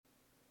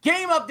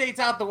Game updates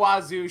out the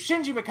wazoo.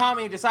 Shinji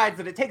Mikami decides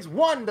that it takes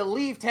one to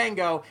leave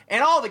Tango,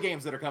 and all the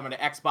games that are coming to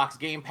Xbox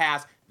Game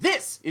Pass.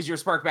 This is your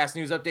SparkBass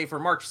News Update for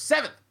March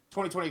 7th,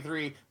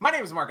 2023. My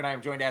name is Mark, and I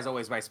am joined, as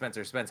always, by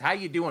Spencer. Spence, how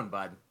you doing,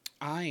 bud?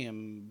 I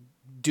am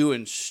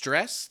doing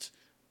stressed,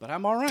 but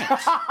I'm all right.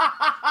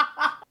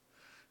 I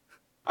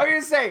was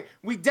going to say,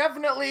 we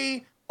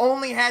definitely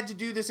only had to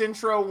do this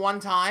intro one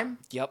time.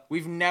 Yep.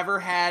 We've never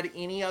had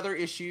any other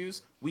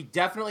issues. We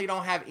definitely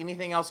don't have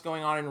anything else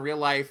going on in real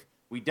life.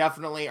 We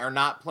definitely are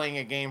not playing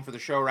a game for the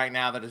show right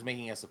now that is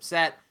making us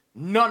upset.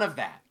 None of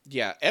that.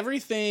 Yeah,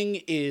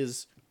 everything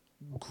is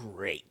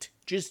great.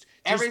 Just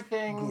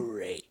everything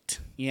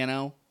great, you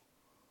know?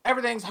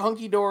 Everything's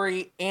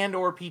hunky-dory and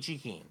or peachy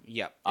keen.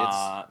 Yep,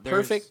 it's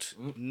perfect.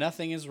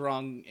 Nothing is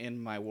wrong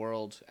in my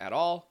world at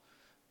all.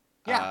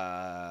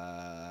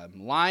 Yeah.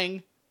 I'm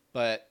lying,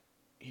 but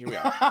here we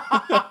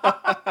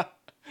are.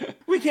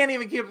 We can't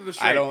even keep it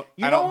straight.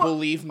 I don't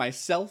believe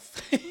myself.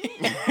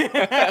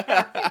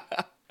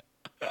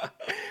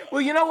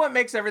 Well, you know what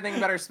makes everything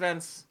better,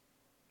 Spence?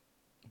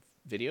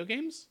 Video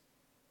games?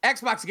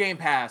 Xbox Game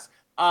Pass.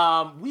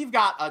 We've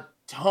got a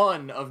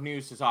ton of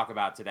news to talk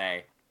about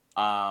today.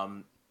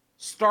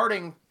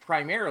 Starting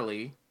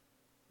primarily,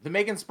 the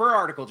Megan Spur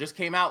article just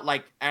came out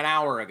like an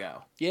hour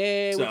ago.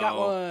 Yay, we got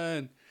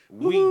one.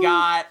 We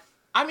got...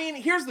 I mean,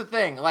 here's the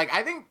thing. Like,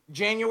 I think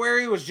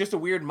January was just a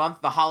weird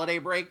month. The holiday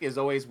break is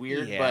always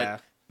weird. Yeah.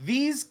 But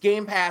these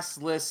Game Pass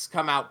lists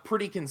come out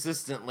pretty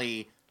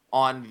consistently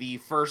on the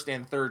first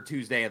and third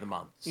Tuesday of the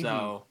month.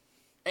 So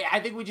I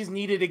think we just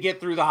needed to get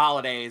through the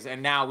holidays,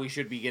 and now we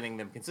should be getting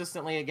them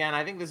consistently again.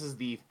 I think this is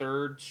the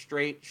third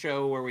straight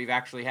show where we've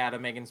actually had a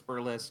Megan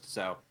Spur list.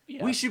 So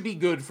we should be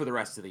good for the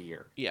rest of the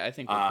year. Yeah, I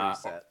think we're pretty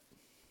set.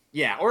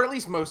 Yeah, or at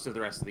least most of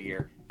the rest of the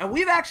year. And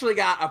we've actually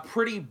got a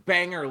pretty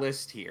banger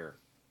list here.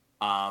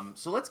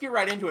 So let's get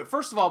right into it.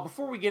 First of all,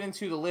 before we get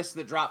into the list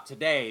that dropped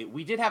today,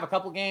 we did have a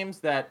couple games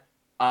that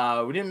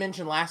we didn't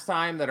mention last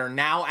time that are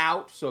now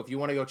out. So if you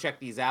want to go check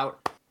these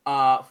out.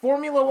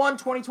 Formula 1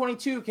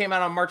 2022 came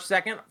out on March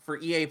 2nd for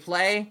EA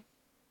Play.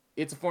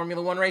 It's a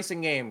Formula 1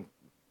 racing game.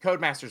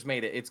 Codemasters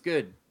made it. It's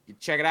good. You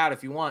check it out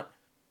if you want.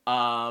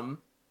 And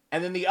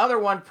then the other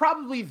one,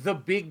 probably the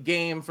big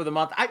game for the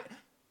month.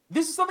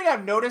 This is something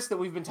I've noticed that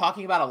we've been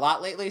talking about a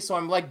lot lately. So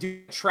I'm like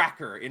doing a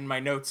tracker in my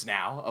notes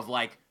now of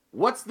like,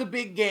 what's the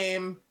big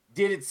game?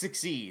 Did it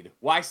succeed?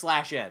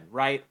 Y/N,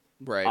 right?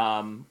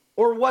 Right.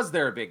 Or was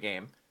there a big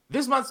game?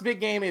 This month's big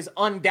game is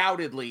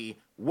undoubtedly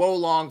Wo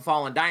Long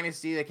Fallen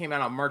Dynasty that came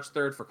out on March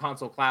 3rd for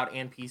console, cloud,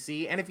 and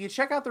PC. And if you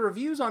check out the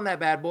reviews on that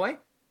bad boy,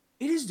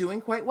 it is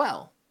doing quite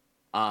well.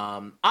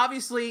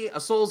 Obviously, a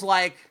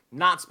Souls-like,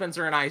 not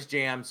Spencer and I's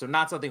jam, so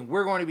not something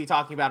we're going to be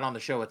talking about on the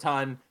show a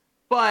ton.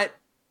 But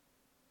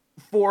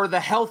for the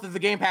health of the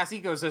Game Pass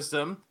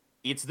ecosystem,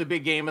 it's the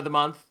big game of the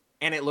month,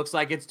 and it looks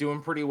like it's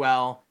doing pretty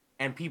well.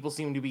 And people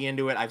seem to be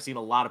into it. I've seen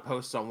a lot of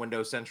posts on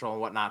Windows Central and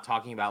whatnot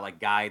talking about like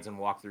guides and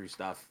walkthrough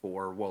stuff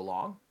for Wo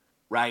Long,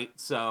 right?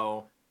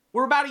 So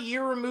we're about a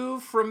year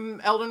removed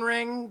from Elden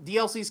Ring.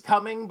 DLC's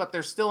coming, but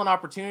there's still an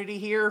opportunity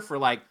here for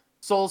like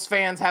Souls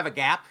fans have a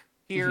gap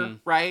here,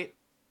 right?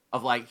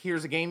 Of like,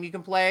 here's a game you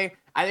can play.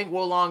 I think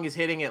Wo Long is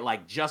hitting it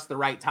like just the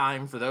right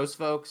time for those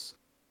folks.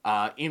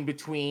 In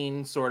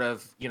between sort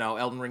of, you know,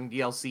 Elden Ring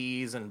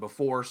DLCs and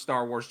before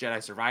Star Wars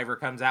Jedi Survivor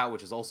comes out,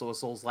 which is also a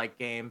Souls-like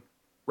game.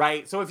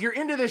 Right, so if you're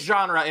into this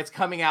genre, it's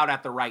coming out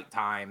at the right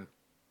time,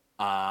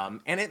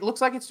 and it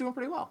looks like it's doing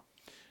pretty well.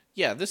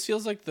 Yeah, this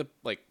feels like the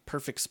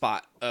perfect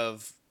spot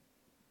of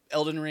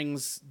Elden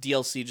Ring's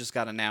DLC just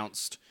got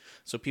announced,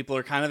 so people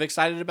are kind of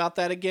excited about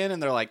that again,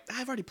 and they're like,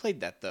 I've already played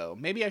that though.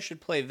 Maybe I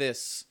should play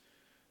this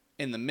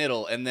in the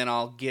middle, and then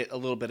I'll get a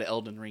little bit of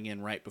Elden Ring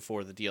in right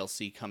before the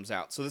DLC comes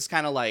out. So this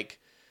kind of like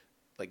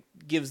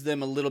gives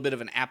them a little bit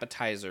of an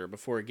appetizer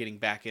before getting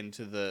back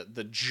into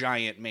the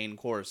giant main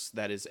course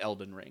that is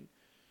Elden Ring.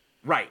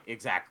 Right,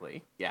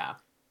 exactly. Yeah.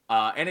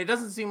 And it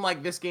doesn't seem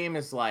like this game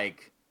is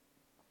like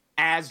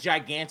as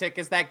gigantic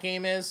as that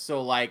game is.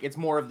 So like it's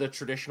more of the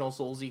traditional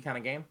Soulsy kind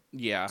of game.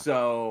 Yeah.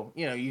 So,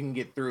 you know, you can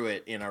get through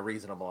it in a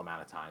reasonable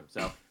amount of time.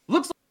 So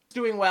looks like it's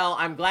doing well.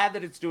 I'm glad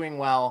that it's doing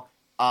well.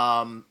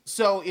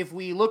 So if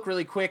we look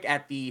really quick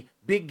at the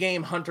Big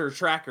Game Hunter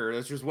tracker,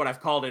 this is what I've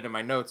called it in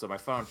my notes on my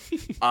phone.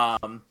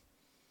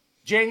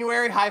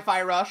 January,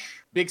 Hi-Fi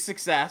Rush, big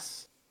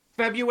success.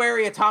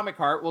 February, Atomic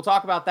Heart. We'll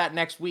talk about that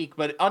next week,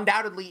 but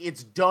undoubtedly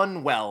it's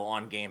done well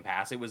on Game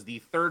Pass. It was the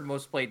third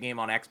most played game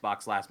on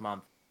Xbox last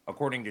month,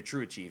 according to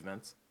True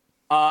Achievements.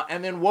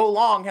 And then Wo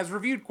Long has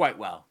reviewed quite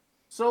well.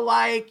 So,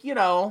 like, you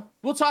know,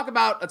 we'll talk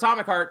about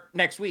Atomic Heart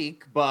next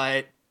week,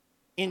 but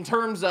in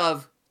terms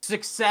of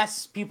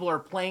success, people are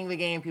playing the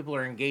game, people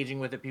are engaging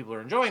with it, people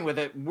are enjoying with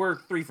it, we're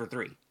 3 for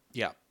 3.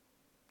 Yeah.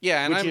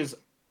 Yeah, and which is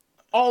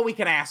all we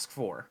can ask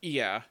for.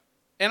 Yeah.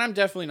 And I'm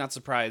definitely not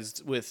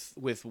surprised with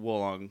Wo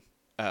Long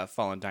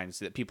Fallen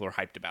Dynasty that people are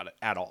hyped about it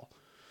at all.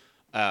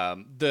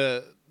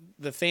 The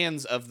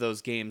fans of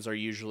those games are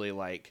usually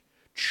like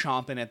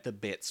chomping at the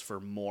bits for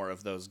more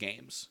of those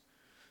games.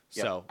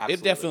 So absolutely.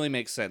 It definitely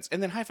makes sense.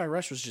 And then Hi-Fi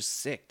Rush was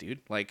just sick,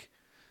 dude. Like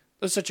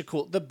It was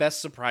the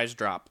best surprise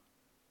drop.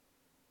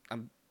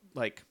 I'm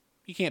like,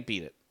 you can't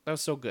beat it. That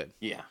was so good.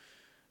 Yeah.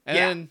 And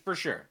yeah, then, for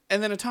sure.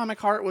 And then Atomic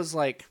Heart was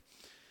like,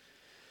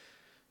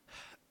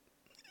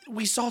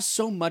 we saw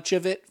so much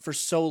of it for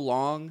so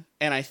long,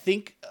 and I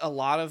think a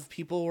lot of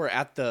people were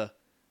at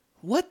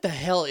what the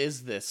hell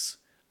is this?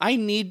 I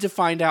need to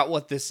find out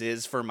what this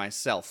is for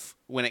myself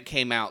when it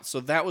came out. So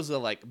that was a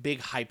like big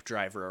hype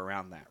driver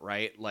around that,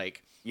 right?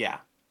 Like, yeah,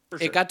 for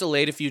sure. It got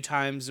delayed a few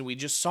times, and we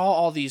just saw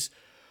all these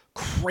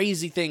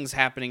crazy things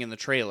happening in the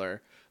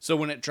trailer. So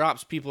when it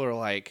drops, people are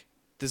like,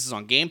 this is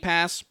on Game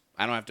Pass.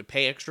 I don't have to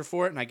pay extra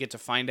for it, and I get to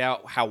find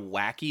out how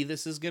wacky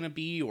this is going to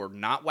be or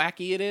not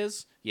wacky it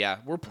is. Yeah,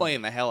 we're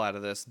playing the hell out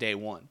of this day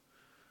one.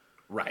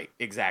 Right,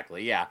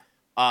 exactly, yeah.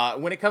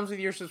 When it comes with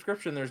your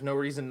subscription, there's no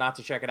reason not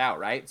to check it out,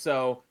 right?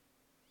 So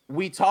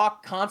we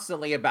talk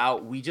constantly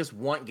about we just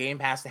want Game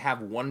Pass to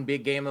have one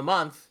big game a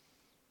month.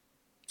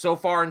 So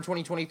far in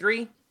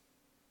 2023,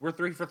 we're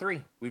 3 for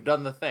 3. We've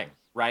done the thing,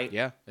 right?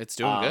 Yeah, it's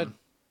doing good.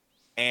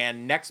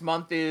 And next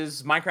month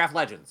is Minecraft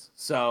Legends.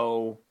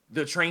 So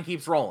the train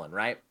keeps rolling,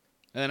 right?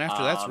 And then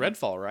after that's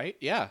Redfall, right?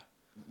 Yeah.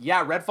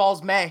 Yeah,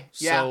 Redfall's May.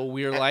 Yeah. So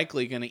we're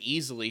likely going to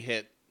easily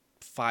hit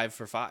 5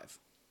 for 5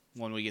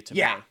 when we get to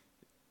May.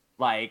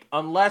 Like,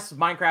 unless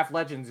Minecraft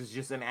Legends is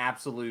just an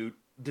absolute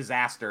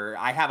disaster,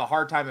 I have a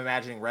hard time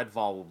imagining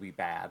Redfall will be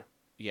bad.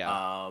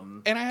 Yeah.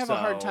 And I have a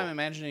hard time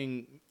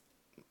imagining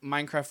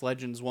Minecraft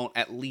Legends won't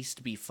at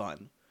least be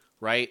fun,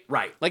 right?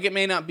 Right. Like, it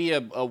may not be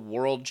a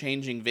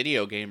world-changing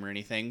video game or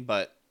anything,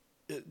 but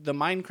the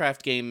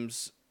Minecraft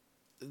games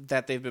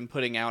that they've been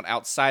putting out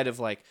outside of,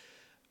 like,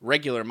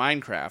 regular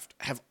Minecraft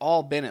have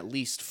all been at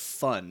least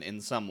fun in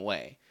some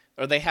way.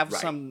 Or they have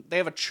they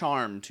have a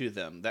charm to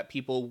them that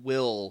people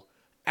will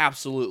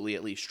absolutely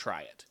at least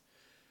try it.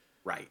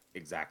 Right,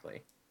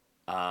 exactly.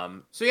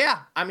 So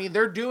yeah, I mean,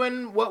 they're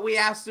doing what we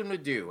asked them to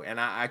do, and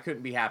I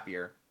couldn't be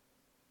happier.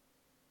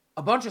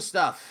 A bunch of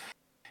stuff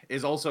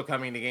is also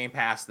coming to Game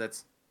Pass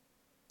that's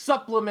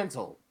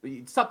supplemental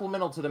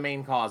to the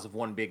main cause of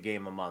one big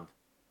game a month.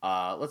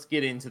 Let's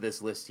get into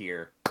this list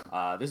here.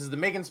 This is the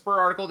Megan Spur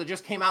article that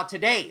just came out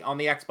today on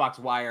the Xbox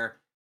Wire.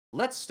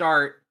 Let's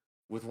start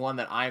with one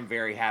that I'm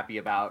very happy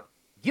about.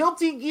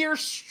 Guilty Gear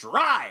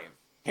Strive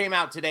came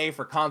out today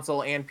for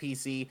console and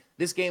PC.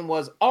 This game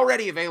was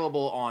already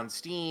available on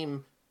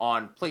Steam,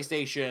 on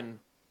PlayStation,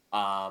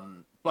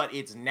 but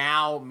it's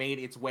now made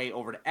its way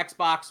over to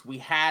Xbox. We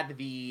had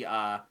the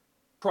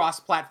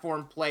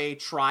cross-platform play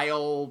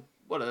trial,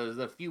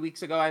 a few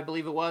weeks ago, I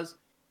believe it was,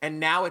 and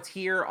now it's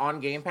here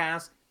on Game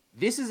Pass.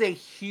 This is a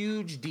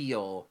huge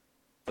deal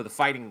for the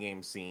fighting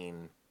game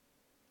scene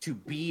to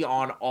be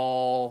on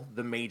all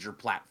the major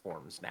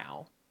platforms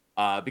now.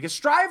 Because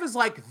Strive is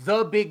like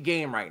the big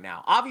game right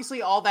now.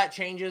 Obviously, all that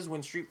changes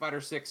when Street Fighter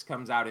 6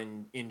 comes out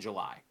in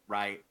July,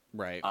 right?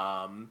 Right.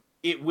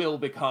 It will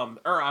become,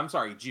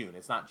 June.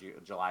 It's not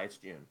July, it's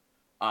June.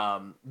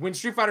 When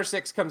Street Fighter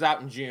 6 comes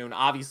out in June,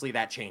 obviously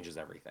that changes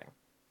everything.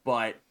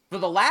 But for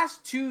the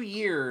last 2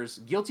 years,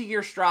 Guilty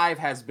Gear Strive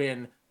has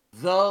been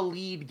the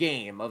lead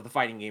game of the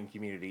fighting game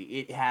community.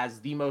 It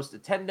has the most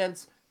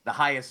attendance, the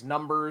highest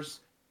numbers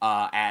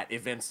at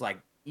events like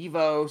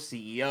Evo,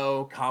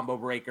 CEO, Combo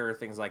Breaker,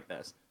 things like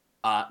this.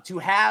 To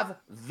have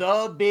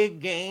the big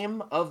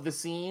game of the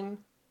scene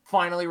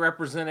finally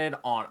represented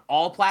on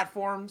all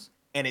platforms,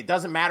 and it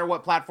doesn't matter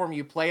what platform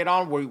you play it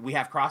on, we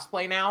have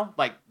crossplay now.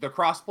 Like, the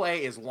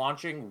crossplay is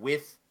launching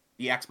with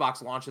the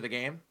Xbox launch of the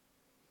game.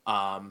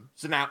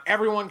 So now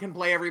everyone can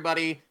play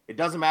everybody. It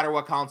doesn't matter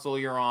what console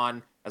you're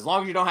on. As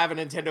long as you don't have a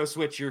Nintendo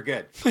Switch, you're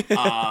good.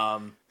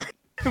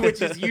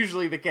 Which is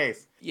usually the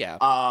case. Yeah.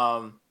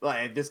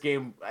 Like this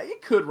game,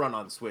 it could run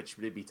on Switch,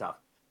 but it'd be tough.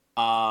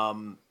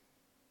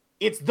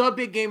 It's the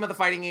big game of the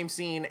fighting game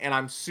scene, and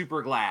I'm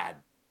super glad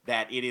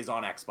that it is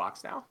on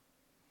Xbox now.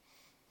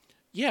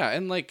 Yeah,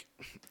 and like,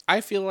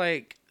 I feel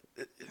like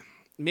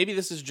maybe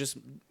this is just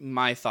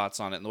my thoughts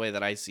on it and the way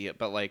that I see it,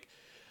 but like,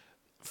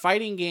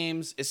 fighting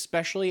games,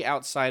 especially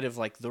outside of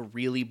like the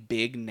really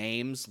big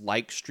names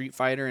like Street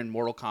Fighter and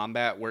Mortal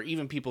Kombat, where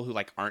even people who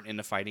like aren't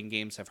into fighting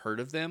games have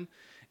heard of them,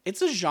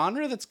 it's a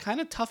genre that's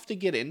kind of tough to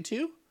get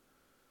into.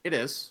 It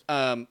is.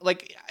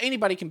 Like,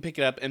 anybody can pick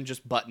it up and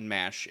just button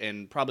mash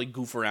and probably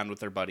goof around with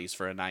their buddies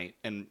for a night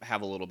and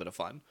have a little bit of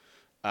fun.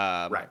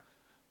 Right.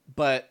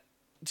 But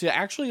to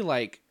actually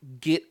like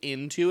get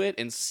into it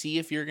and see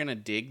if you're gonna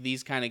dig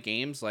these kind of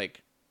games,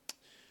 like,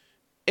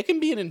 it can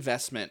be an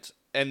investment.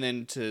 And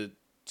then to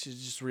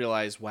just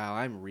realize, wow,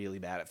 I'm really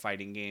bad at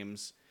fighting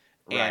games.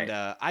 Right.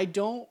 And I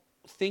don't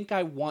think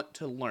I want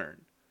to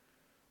learn.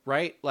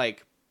 Right?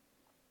 Like,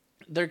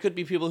 there could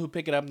be people who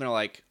pick it up and they're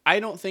like,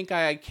 I don't think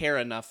I care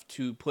enough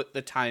to put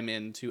the time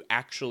in to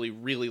actually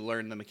really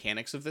learn the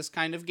mechanics of this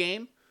kind of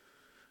game.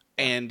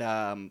 And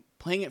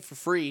playing it for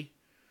free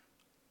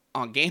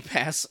on Game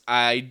Pass,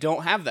 I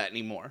don't have that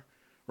anymore.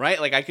 Right?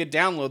 Like, I could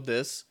download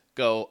this,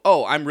 go,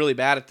 oh, I'm really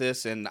bad at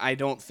this, and I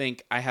don't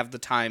think I have the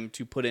time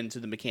to put into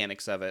the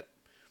mechanics of it.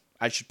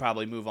 I should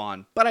probably move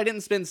on. But I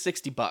didn't spend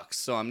 $60,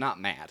 so I'm not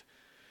mad.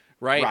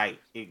 right? Right,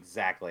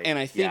 exactly. And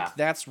I think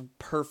that's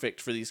perfect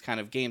for these kind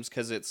of games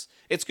because it's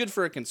good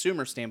for a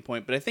consumer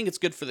standpoint, but I think it's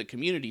good for the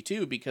community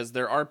too because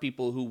there are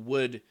people who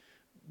would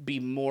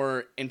be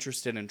more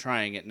interested in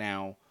trying it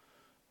now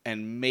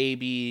and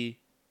maybe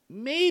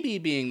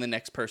being the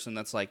next person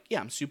that's like, yeah,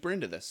 I'm super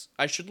into this.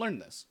 I should learn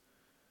this.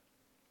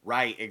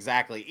 Right,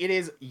 exactly. It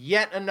is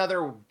yet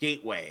another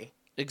gateway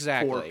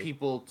for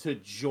people to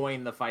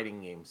join the fighting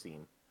game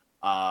scene,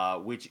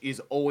 which is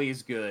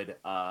always good.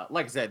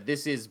 Like I said,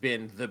 this has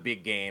been the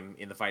big game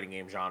in the fighting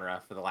game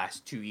genre for the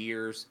last 2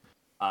 years.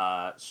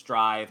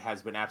 Strive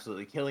has been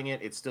absolutely killing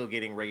it. It's still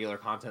getting regular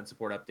content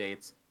support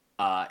updates.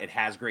 It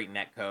has great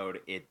netcode.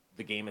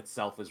 The game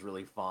itself is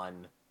really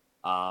fun.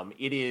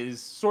 It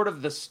is sort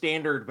of the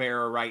standard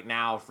bearer right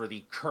now for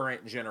the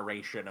current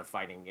generation of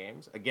fighting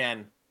games.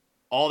 Again,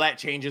 all that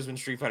changes when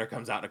Street Fighter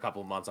comes out in a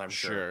couple of months, I'm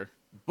sure.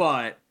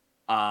 But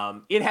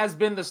it has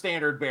been the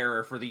standard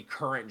bearer for the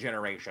current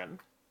generation.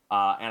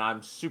 And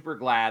I'm super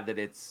glad that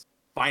it's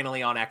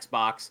finally on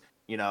Xbox.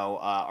 You know,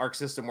 Arc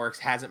System Works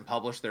hasn't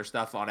published their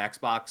stuff on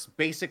Xbox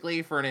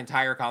basically for an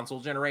entire console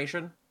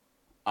generation.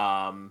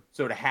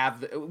 So to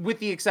have, with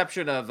the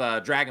exception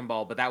of Dragon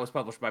Ball, but that was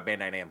published by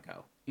Bandai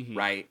Namco,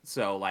 right?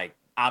 So like,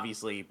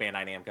 obviously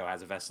Bandai Namco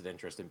has a vested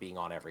interest in being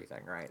on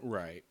everything, right?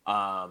 Right.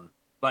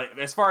 But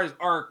as far as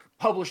Arc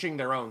publishing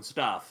their own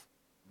stuff,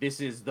 this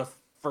is the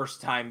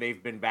first time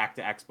they've been back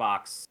to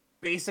Xbox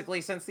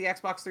basically since the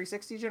Xbox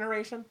 360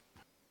 generation.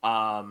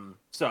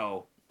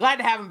 So glad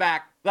to have them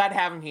back. Glad to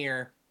have them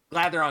here.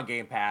 Glad they're on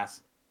Game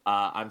Pass.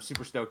 I'm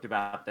super stoked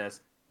about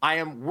this. I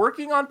am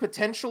working on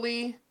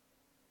potentially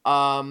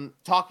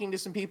talking to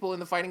some people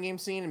in the fighting game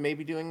scene and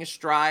maybe doing a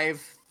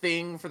Strive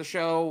thing for the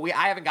show.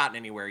 I haven't gotten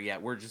anywhere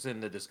yet. We're just in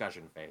the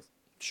discussion phase.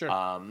 Sure.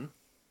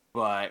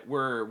 But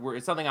we're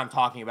it's something I'm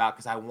talking about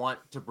because I want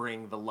to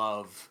bring the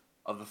love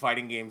of the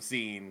fighting game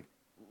scene.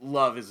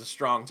 Love is a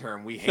strong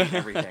term. We hate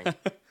everything.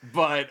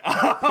 But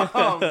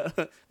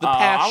the passion.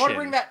 I want to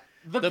bring that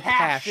the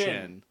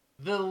passion,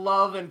 the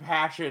love and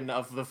passion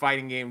of the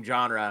fighting game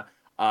genre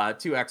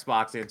to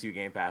Xbox and to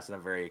Game Pass, and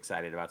I'm very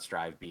excited about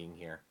Strive being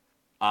here.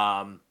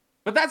 But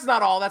that's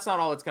not all. That's not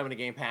all that's coming to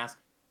Game Pass.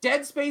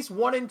 Dead Space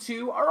 1 and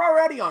 2 are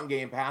already on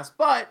Game Pass,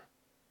 but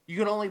you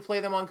can only play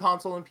them on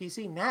console and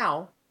PC.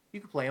 Now, you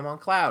can play them on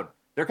cloud.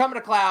 They're coming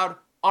to cloud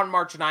on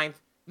March 9th.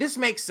 This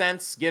makes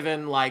sense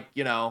given, like,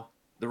 you know,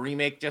 the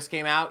remake just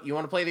came out. You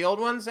want to play the old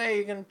ones? Hey,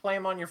 you can play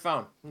them on your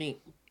phone.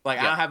 Neat. Like,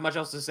 I don't have much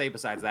else to say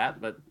besides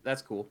that, but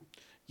that's cool.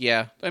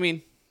 Yeah, I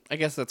mean, I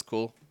guess that's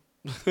cool.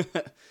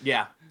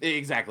 Yeah,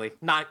 exactly.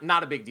 Not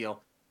a big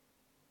deal.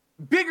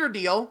 Bigger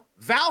deal,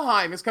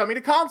 Valheim is coming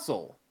to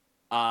console.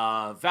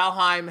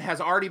 Valheim has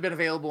already been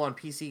available on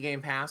PC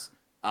Game Pass,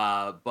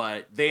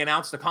 but they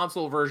announced a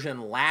console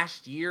version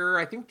last year,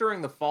 I think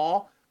during the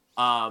fall,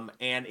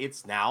 and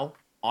it's now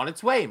on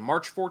its way.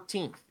 March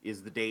 14th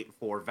is the date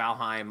for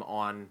Valheim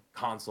on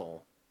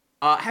console.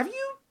 Have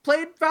you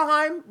played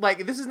Valheim?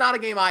 Like, this is not a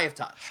game I have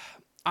touched.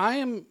 I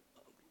am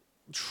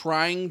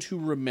trying to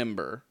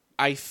remember.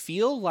 I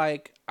feel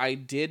like I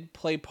did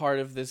play part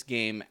of this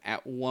game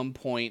at one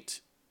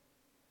point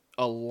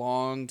a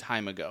long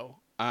time ago.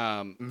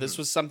 This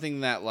was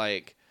something that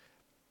like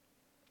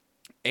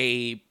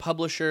a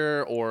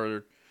publisher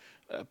or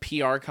a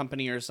PR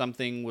company or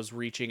something was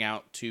reaching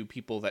out to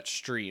people that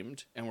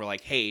streamed and were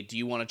like, hey, do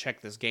you want to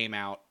check this game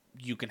out?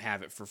 You can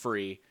have it for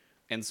free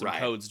and some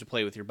codes to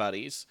play with your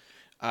buddies.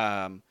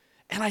 And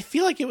I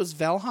feel like it was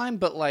Valheim,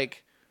 but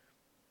like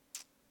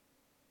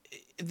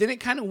then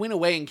it kind of went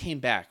away and came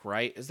back,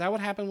 right? Is that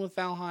what happened with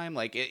Valheim?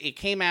 Like it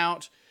came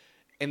out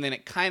and then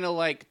it kind of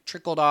like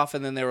trickled off,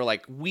 and then they were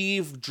like,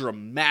 we've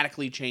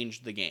dramatically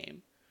changed the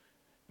game.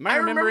 Am I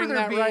remembering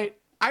that right?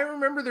 I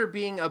remember there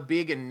being a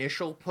big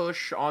initial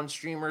push on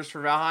streamers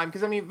for Valheim,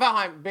 because I mean,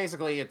 Valheim,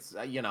 basically it's,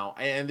 you know,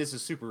 and this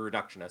is super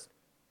reductionist,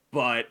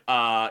 but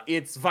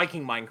it's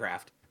Viking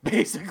Minecraft,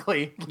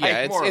 basically. Like,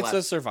 yeah, it's a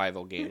a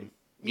survival game.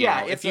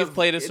 Yeah, if you've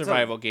played a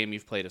survival game,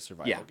 you've played a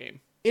survival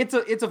game. It's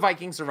a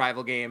Viking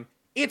survival game.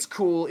 It's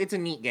cool. It's a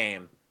neat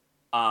game.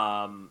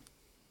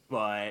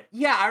 But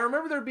yeah, I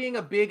remember there being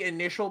a big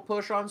initial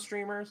push on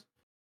streamers.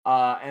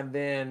 And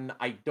then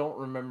I don't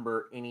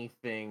remember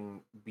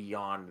anything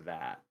beyond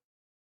that.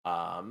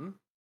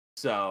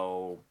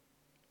 So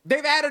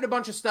they've added a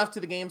bunch of stuff to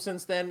the game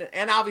since then,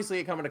 and obviously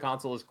it coming to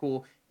console is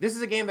cool. This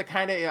is a game that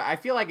kind of, I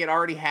feel like it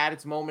already had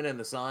its moment in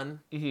the sun,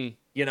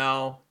 you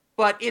know,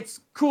 but it's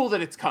cool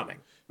that it's coming,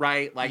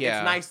 right? Like,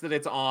 it's nice that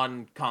it's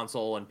on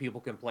console and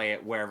people can play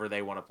it wherever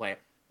they want to play it.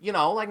 You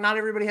know, like, not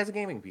everybody has a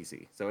gaming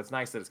PC, so it's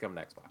nice that it's coming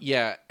to Xbox.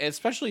 Yeah,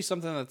 especially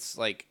something that's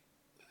like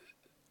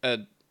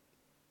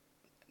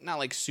not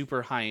like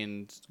super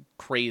high-end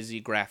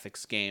crazy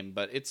graphics game,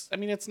 but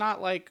it's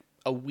not like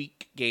a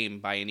weak game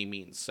by any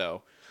means,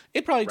 so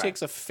it probably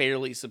takes a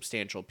fairly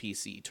substantial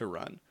PC to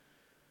run.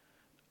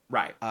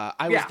 Right.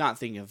 I was not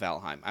thinking of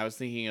Valheim. I was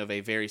thinking of a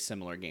very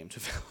similar game to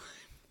Valheim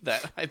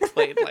that I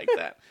played like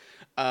that.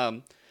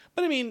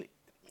 But I mean,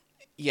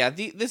 Yeah,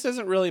 this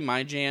isn't really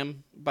my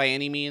jam by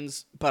any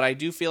means, but I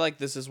do feel like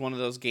this is one of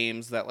those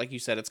games that, like you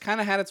said, it's kind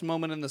of had its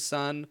moment in the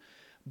sun,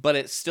 but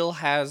it still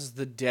has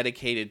the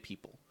dedicated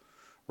people,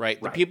 right?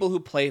 The Right. people who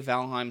play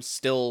Valheim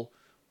still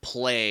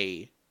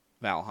play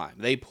Valheim.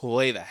 They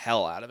play the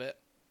hell out of it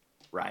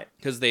Right.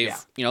 because they've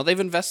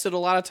invested a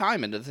lot of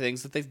time into the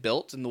things that they've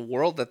built and the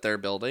world that they're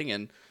building,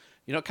 and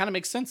it kind of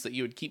makes sense that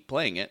you would keep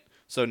playing it.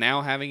 So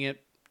now having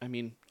it,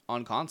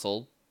 on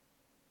console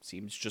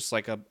seems just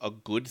like a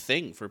good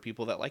thing for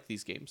people that like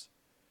these games.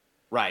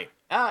 Right.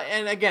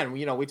 And again,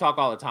 we talk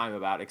all the time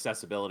about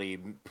accessibility,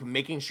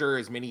 making sure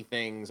as many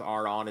things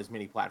are on as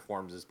many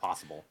platforms as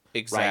possible.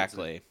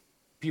 Exactly. Right?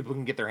 So people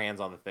can get their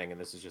hands on the thing, and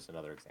this is just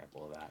another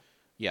example of that.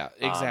 Yeah,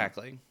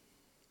 exactly.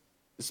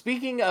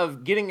 Speaking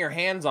of getting your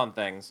hands on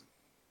things,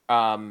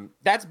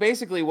 that's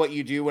basically what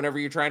you do whenever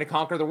you're trying to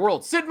conquer the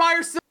world. Sid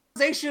Meier's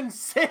Civilization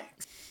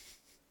 6!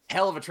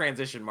 Hell of a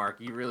transition, Mark.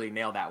 You really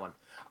nailed that one.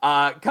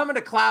 Coming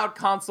to cloud,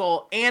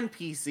 console, and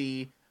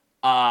PC.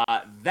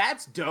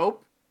 That's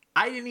dope.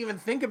 I didn't even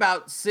think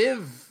about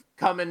Civ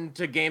coming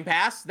to Game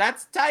Pass.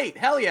 That's tight.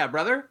 Hell yeah,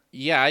 brother.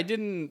 Yeah, I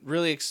didn't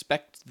really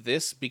expect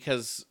this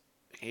because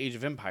Age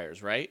of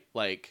Empires, right?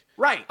 Like,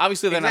 right.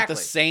 Obviously, they're exactly. not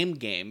the same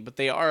game, but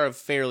they are a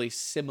fairly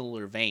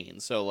similar vein.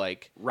 So,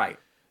 like, right.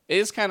 It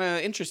is kind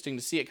of interesting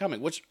to see it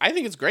coming, which I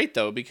think is great,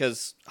 though,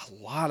 because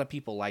a lot of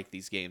people like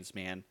these games,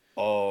 man.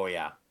 Oh,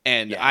 yeah.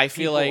 And I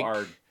feel like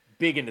are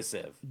big into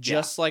Civ.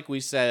 Just like we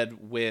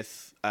said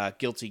with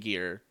Guilty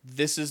Gear,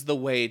 this is the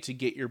way to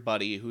get your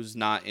buddy who's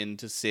not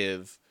into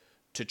Civ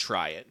to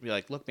try it. Be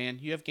like, look, man,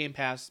 you have Game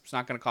Pass. It's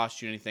not going to cost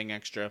you anything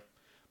extra.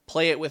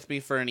 Play it with me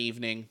for an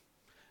evening,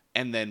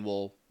 and then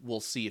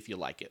we'll see if you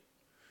like it.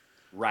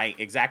 Right,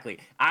 exactly.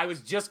 I was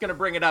just going to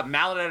bring it up.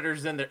 Mallet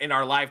Editor's in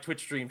our live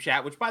Twitch stream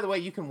chat, which, by the way,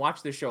 you can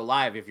watch this show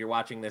live if you're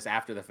watching this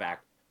after the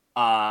fact.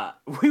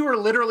 We were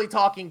literally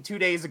talking 2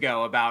 days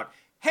ago about,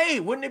 hey,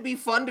 wouldn't it be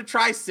fun to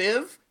try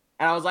Civ?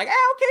 And I was like,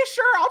 okay,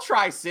 sure, I'll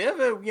try Civ.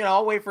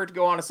 I'll wait for it to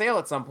go on a sale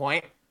at some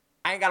point.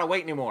 I ain't got to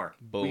wait anymore.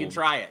 Boom. We can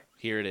try it.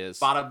 Here it is.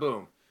 Bada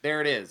boom.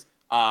 There it is.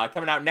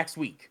 Coming out next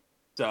week.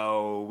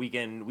 So we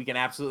can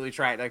absolutely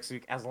try it next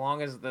week as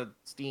long as the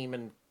Steam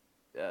and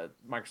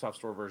Microsoft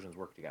Store versions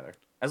work together.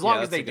 As long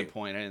as they do. That's a good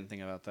point. I didn't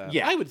think about that.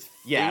 Yeah. I would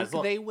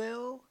think they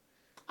will.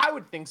 I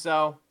would think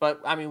so,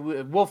 but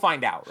we'll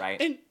find out,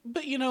 right?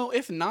 But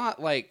if not,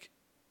 like,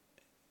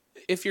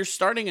 if you're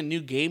starting a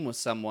new game with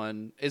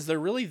someone, is there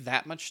really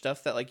that much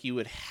stuff that like you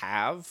would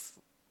have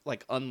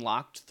like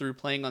unlocked through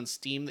playing on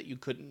Steam that you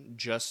couldn't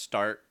just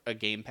start a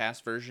Game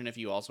Pass version if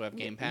you also have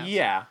Game Pass?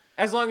 Yeah,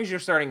 as long as you're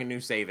starting a new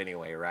save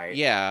anyway, right?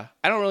 Yeah,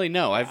 I don't really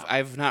know. Yeah.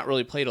 I've not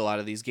really played a lot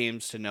of these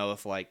games to know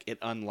if like it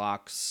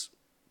unlocks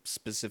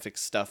specific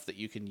stuff that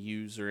you can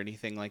use or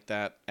anything like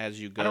that as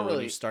you go when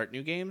you start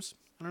new games.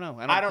 I don't know.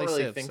 I don't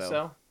really think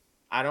so.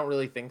 I don't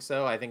really think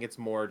so. I think it's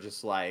more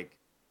just like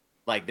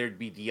there'd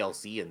be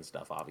DLC and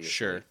stuff, obviously.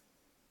 Sure.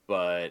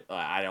 But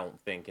I don't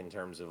think in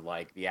terms of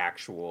like the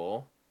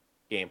actual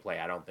gameplay,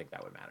 I don't think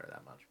that would matter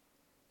that much.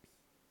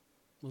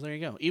 Well, there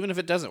you go. Even if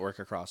it doesn't work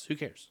across, who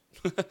cares?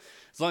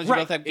 As long as you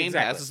both have Game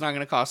Pass, it's not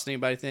going to cost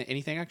anybody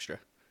anything extra.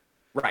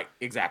 Right,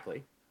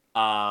 exactly.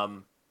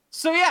 So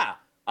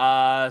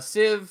yeah,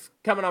 Civ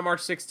coming on March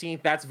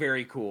 16th. That's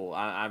very cool.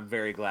 I'm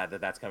very glad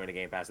that that's coming to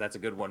Game Pass. That's a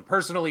good one,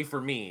 personally for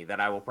me,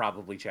 that I will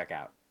probably check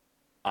out.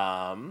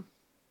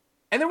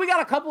 And then we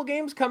got a couple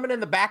games coming in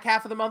the back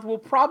half of the month. We'll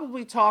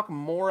probably talk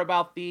more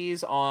about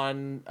these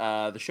on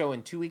the show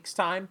in 2 weeks'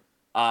 time.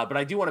 But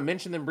I do want to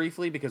mention them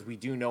briefly because we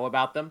do know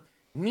about them.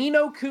 Ni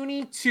no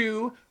Kuni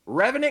 2,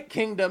 Revenant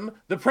Kingdom,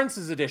 the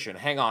Prince's Edition.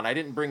 Hang on, I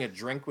didn't bring a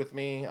drink with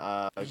me.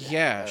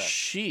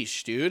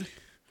 Sheesh, dude.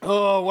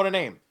 Oh, what a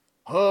name.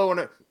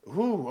 Okay.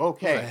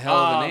 That's a hell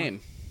of a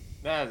name.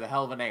 That is a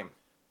hell of a name.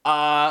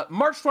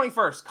 March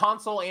 21st,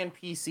 console and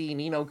PC,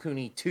 Ni no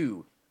Kuni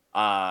 2,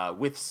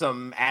 with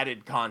some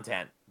added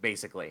content,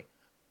 basically.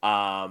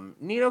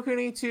 Ni no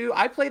Kuni 2,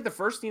 I played the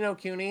first Ni no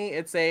Kuni.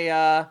 It's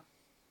a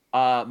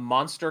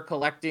monster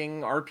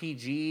collecting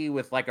RPG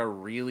with like a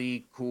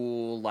really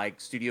cool like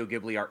Studio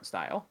Ghibli art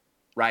style,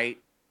 right?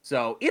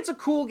 So it's a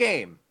cool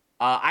game.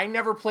 I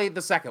never played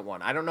the second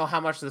one. I don't know how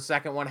much the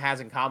second one has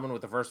in common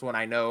with the first one.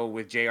 I know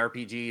with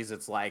JRPGs,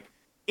 it's like,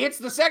 it's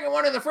the second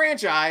one in the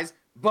franchise,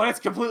 but it's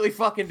completely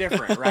fucking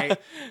different, right?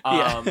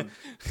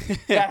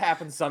 That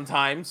happens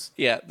sometimes.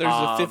 Yeah, there's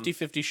a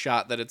 50-50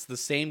 shot that it's the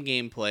same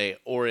gameplay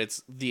or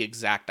it's the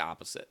exact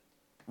opposite.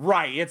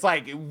 Right, it's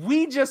like,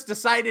 we just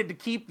decided to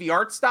keep the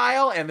art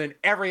style, and then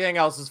everything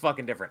else is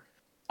fucking different.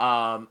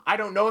 I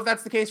don't know if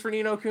that's the case for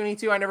Ni no Kuni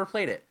 2. I never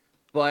played it.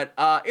 But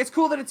it's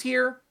cool that it's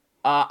here.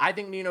 I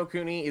think Ni no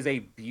Kuni is a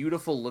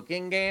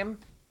beautiful-looking game,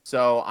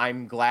 so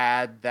I'm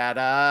glad that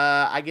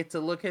I get to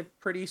look at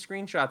pretty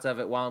screenshots of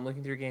it while I'm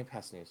looking through Game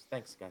Pass news.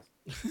 Thanks, guys.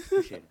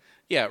 Appreciate it.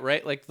 Yeah,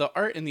 right? Like, the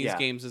art in these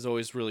games is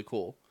always really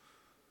cool.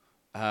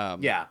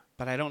 Yeah.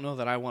 But I don't know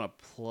that I want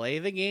to play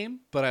the game,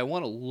 but I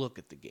want to look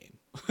at the game.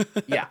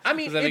 Yeah, I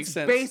mean, does that make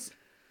sense?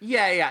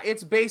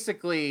 It's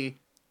basically,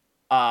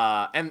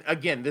 and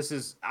again,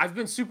 I've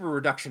been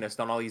super reductionist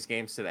on all these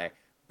games today,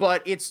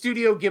 but it's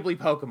Studio Ghibli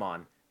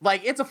Pokemon.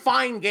 Like, it's a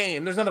fine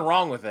game. There's nothing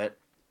wrong with it,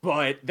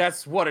 but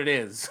that's what it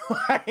is.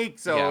 Like,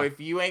 so if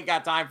you ain't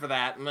got time for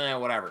that,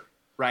 whatever,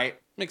 right?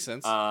 Makes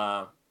sense.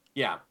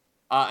 Yeah.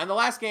 And the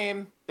last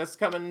game that's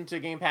coming to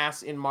Game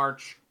Pass in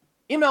March,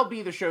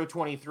 MLB The Show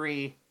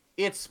 23.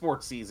 It's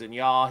sports season,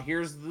 y'all.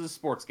 Here's the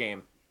sports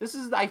game. This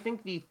is, I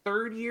think, the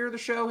third year the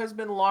show has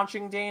been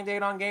launching day and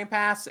date on Game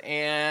Pass,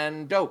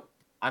 and dope.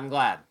 I'm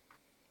glad.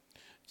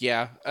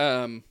 Yeah.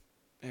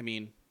 I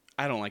mean,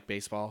 I don't like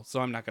baseball, so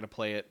I'm not going to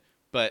play it.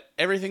 But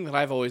everything that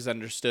I've always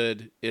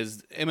understood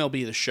is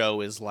MLB The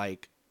Show is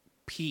like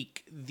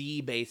peak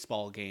the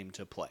baseball game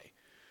to play.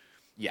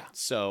 Yeah.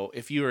 So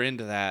if you are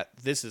into that,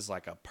 this is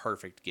like a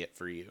perfect get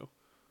for you.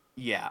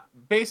 Yeah.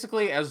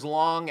 Basically, as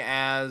long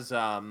as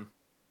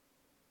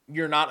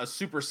you're not a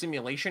super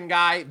simulation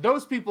guy,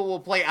 those people will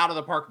play out of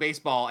the park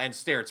baseball and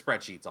stare at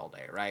spreadsheets all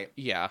day, right?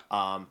 Yeah.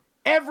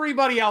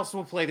 Everybody else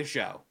will play the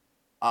show.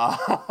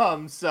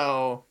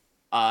 So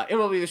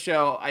MLB The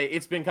Show,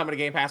 it's been coming to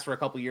Game Pass for a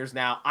couple years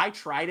now. I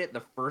tried it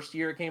the first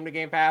year it came to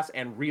Game Pass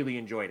and really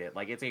enjoyed it.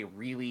 Like, it's a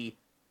really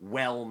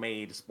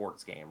well-made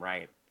sports game,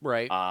 right?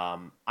 Right.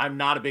 I'm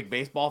not a big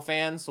baseball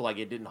fan, so like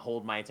it didn't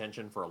hold my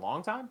attention for a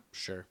long time.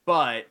 Sure.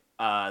 But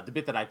the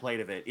bit that I played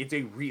of it, it's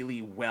a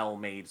really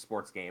well-made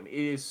sports game. It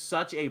is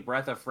such a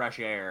breath of fresh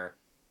air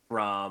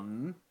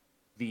from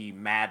the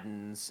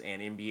Maddens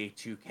and NBA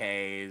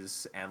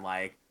 2Ks and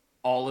like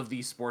all of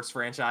these sports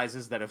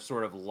franchises that have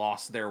sort of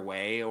lost their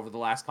way over the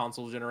last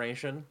console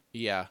generation.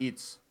 Yeah.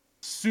 It's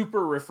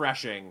super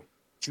refreshing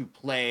to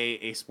play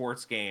a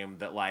sports game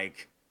that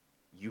like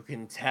you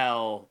can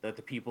tell that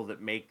the people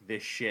that make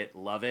this shit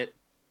love it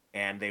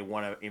and they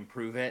want to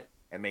improve it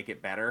and make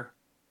it better.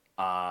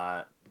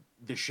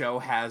 The show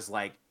has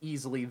like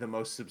easily the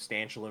most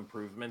substantial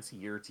improvements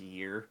year to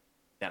year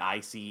that I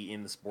see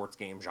in the sports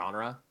game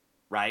genre,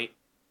 right?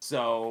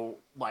 So,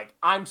 like,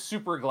 I'm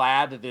super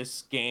glad that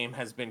this game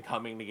has been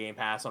coming to Game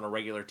Pass on a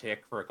regular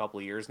tick for a couple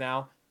of years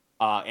now,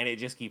 and it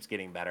just keeps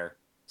getting better.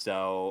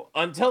 So,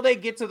 until they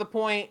get to the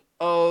point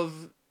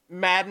of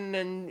Madden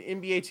and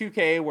NBA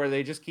 2K where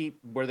they just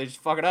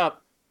fuck it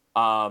up,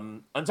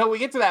 until we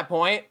get to that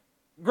point,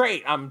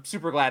 great. I'm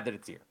super glad that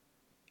it's here.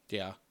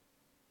 Yeah.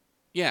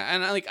 Yeah,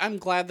 and I'm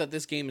glad that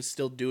this game is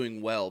still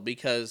doing well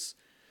because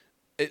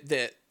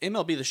the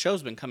MLB The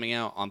Show's been coming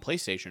out on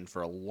PlayStation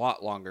for a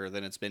lot longer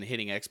than it's been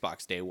hitting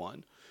Xbox day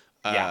one.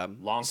 Yeah,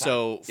 long time.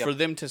 So for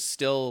them to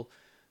still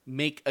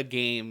make a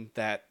game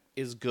that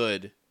is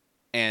good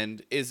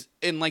and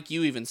like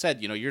you even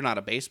said, you're not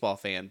a baseball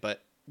fan,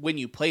 but when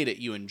you played it,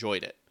 you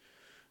enjoyed it.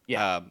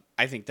 Yeah,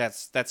 I think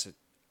that's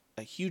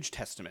a huge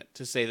testament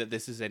to say that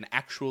this is an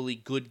actually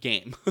good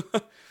game.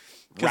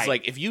 Because,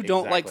 like, if you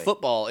don't like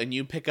football and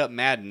you pick up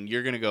Madden,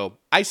 you're going to go,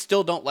 I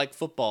still don't like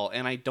football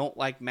and I don't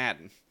like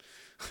Madden.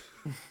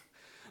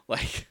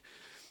 Like,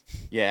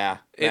 yeah,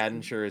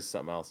 Madden sure is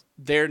something else.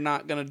 They're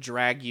not going to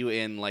drag you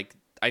in like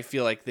I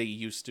feel like they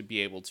used to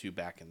be able to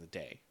back in the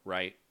day,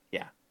 right?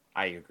 Yeah,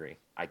 I agree.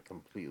 I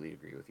completely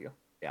agree with you.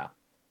 Yeah.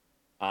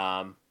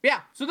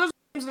 Yeah, so those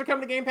games that are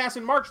coming to Game Pass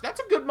in March, that's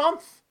a good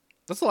month.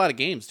 That's a lot of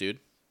games, dude.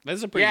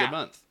 That's a pretty good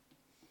month.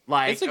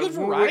 Like, it's a good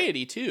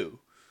variety, too.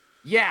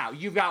 Yeah,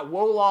 you've got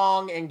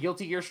Wolong and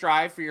Guilty Gear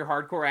Strive for your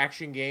hardcore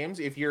action games.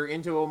 If you're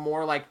into a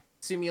more like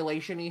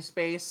simulation-y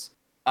space,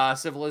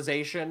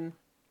 Civilization,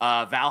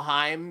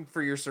 Valheim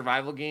for your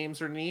survival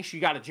games or niche.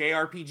 You got a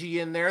JRPG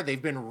in there.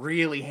 They've been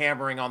really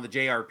hammering on the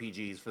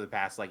JRPGs for the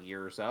past like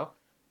year or so.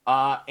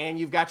 And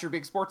you've got your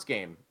big sports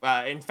game.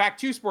 In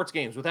fact, 2 sports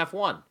games with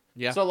F1.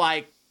 Yeah. So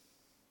like,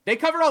 they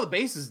covered all the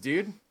bases,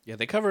 dude. Yeah,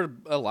 they covered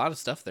a lot of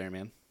stuff there,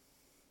 man.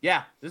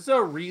 Yeah, this is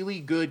a really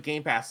good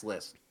Game Pass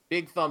list.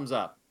 Big thumbs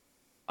up.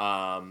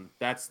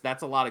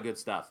 That's a lot of good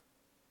stuff.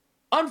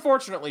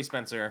 Unfortunately,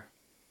 Spencer,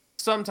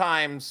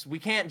 sometimes we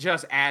can't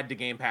just add to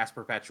Game Pass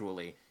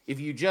perpetually. If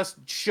you just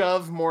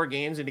shove more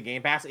games into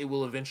Game Pass, it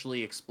will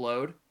eventually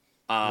explode.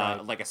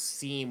 Right. Like a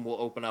seam will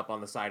open up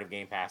on the side of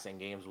Game Pass and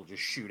games will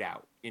just shoot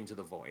out into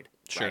the void.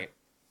 Sure. Right?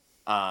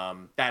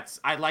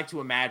 I'd like to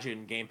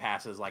imagine Game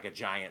Pass as like a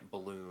giant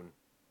balloon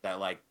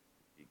that like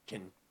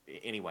can,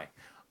 anyway.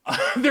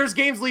 There's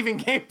games leaving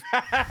Game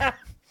Pass.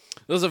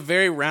 That was a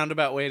very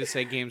roundabout way to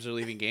say games are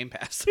leaving Game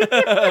Pass.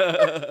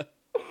 I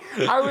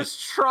was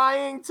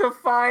trying to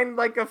find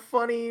like a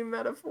funny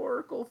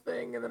metaphorical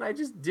thing, and then I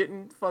just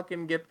didn't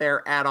fucking get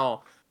there at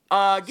all.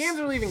 Games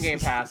are leaving Game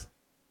Pass.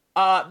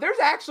 There's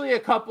actually a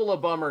couple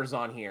of bummers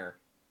on here.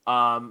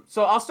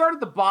 So I'll start at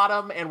the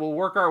bottom, and we'll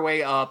work our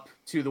way up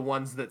to the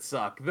ones that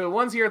suck. The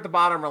ones here at the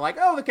bottom are like,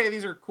 oh, okay,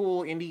 these are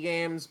cool indie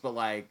games, but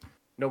like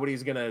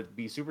nobody's gonna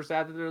be super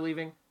sad that they're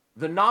leaving.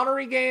 The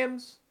Nonary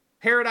games,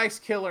 Paradise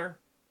Killer,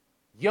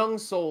 Young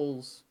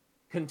Souls,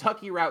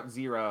 Kentucky Route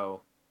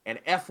Zero, and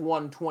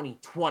F1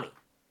 2020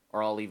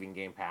 are all leaving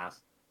Game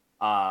Pass.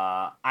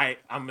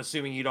 I'm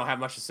assuming you don't have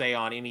much to say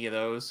on any of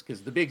those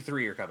because the big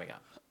 3 are coming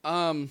up.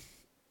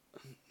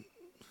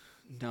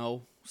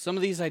 No. Some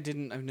of these I've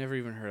never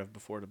even heard of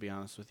before, to be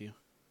honest with you.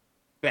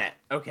 Bet.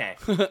 Okay.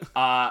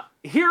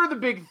 Here are the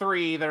big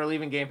 3 that are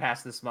leaving Game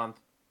Pass this month.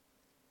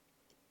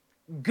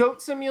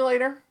 Goat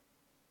Simulator,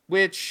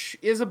 which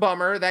is a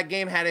bummer. That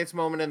game had its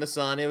moment in the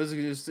sun.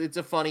 It's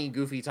a funny,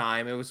 goofy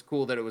time. It was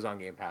cool that it was on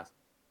Game Pass.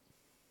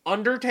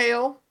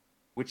 Undertale,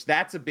 which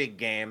that's a big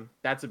game.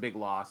 That's a big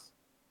loss.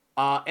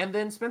 And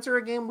then Spencer,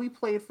 a game we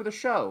played for the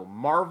show,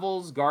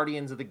 Marvel's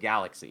Guardians of the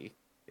Galaxy,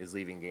 is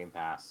leaving Game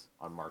Pass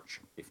on March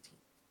 15th.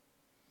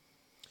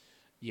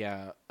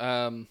 Yeah.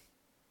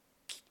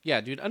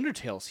 Yeah, dude,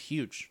 Undertale's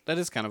huge. That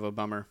is kind of a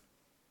bummer.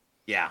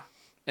 Yeah.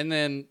 And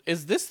then,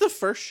 is this the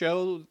first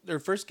show or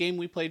first game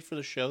we played for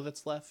the show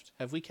that's left?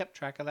 Have we kept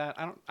track of that?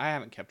 I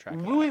haven't kept track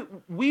of that.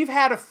 We've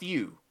had a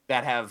few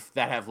that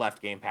have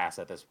left Game Pass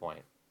at this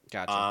point.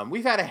 Gotcha.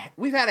 We've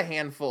had a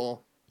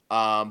handful.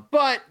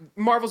 But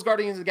Marvel's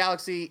Guardians of the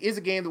Galaxy is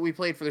a game that we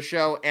played for the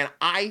show, and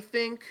I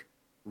think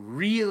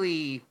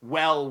really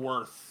well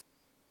worth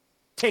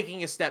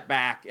taking a step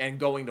back and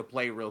going to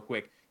play real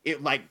quick.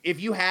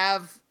 If you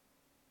have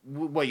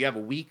you have a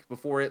week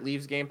before it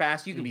leaves Game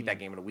Pass, you can beat that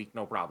game in a week,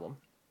 no problem.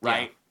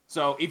 Right? Yeah.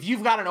 So if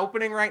you've got an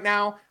opening right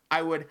now,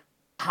 I would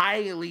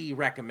highly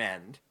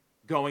recommend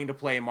going to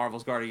play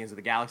Marvel's Guardians of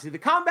the Galaxy. The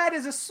combat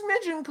is a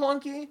smidgen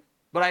clunky,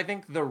 but I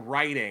think the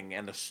writing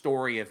and the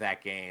story of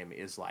that game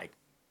is like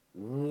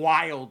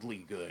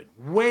wildly good.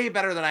 Way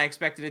better than I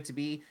expected it to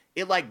be.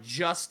 It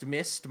just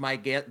missed my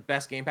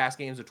best Game Pass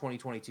games of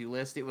 2022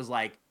 list. It was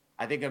I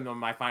think on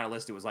my final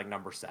list, it was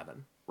number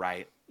 7,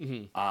 right?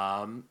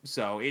 Mm-hmm.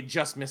 So it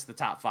just missed the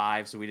top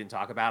 5, so we didn't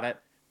talk about it.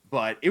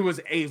 But it was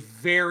a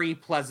very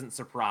pleasant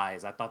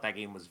surprise. I thought that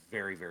game was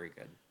very, very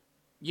good.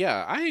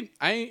 Yeah,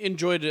 I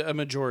enjoyed a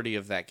majority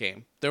of that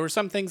game. There were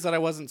some things that I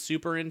wasn't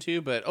super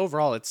into, but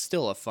overall, it's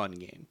still a fun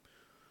game.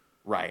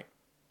 Right.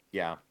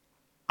 Yeah.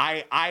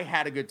 I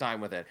had a good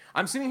time with it.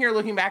 I'm sitting here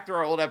looking back through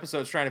our old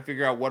episodes trying to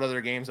figure out what other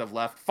games I've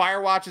left.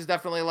 Firewatch is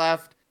definitely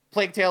left.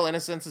 Plague Tale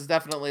Innocence is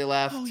definitely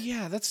left. Oh,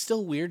 yeah. That's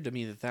still weird to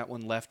me that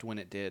one left when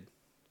it did.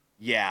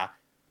 Yeah.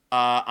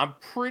 I'm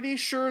pretty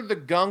sure the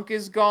Gunk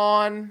is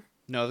gone.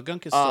 No, the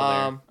Gunk is still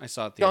there. I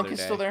saw it the other day. Gunk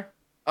is still there?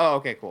 Oh,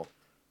 okay, cool.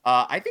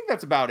 I think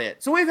that's about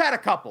it. So we've had a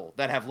couple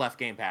that have left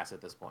Game Pass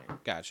at this point.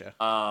 Gotcha.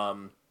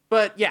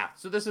 But yeah,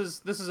 so this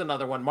is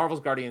another one. Marvel's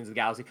Guardians of the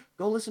Galaxy.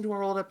 Go listen to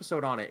our old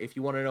episode on it if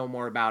you want to know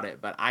more about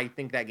it. But I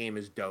think that game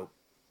is dope.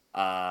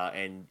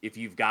 And if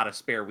you've got a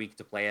spare week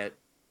to play it,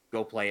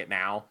 go play it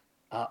now.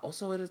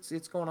 Also,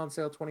 it's going on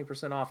sale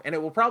 20% off, and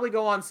it will probably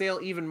go on sale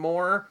even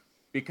more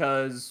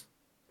because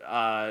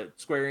Square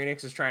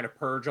Enix is trying to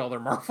purge all their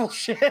Marvel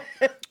shit.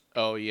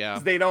 Oh yeah,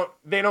 they don't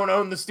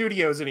own the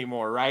studios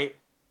anymore, right?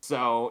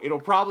 So it'll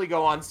probably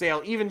go on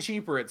sale even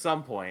cheaper at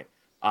some point.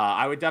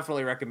 I would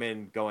definitely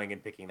recommend going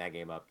and picking that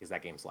game up because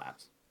that game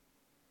slaps.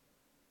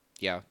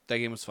 Yeah, that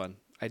game was fun.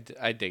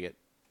 I dig it.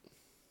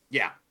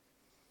 Yeah.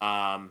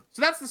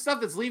 So that's the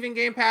stuff that's leaving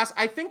Game Pass.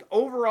 I think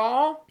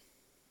overall,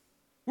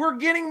 we're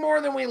getting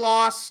more than we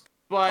lost,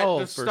 but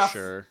the stuff,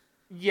 sure.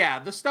 Yeah,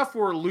 the stuff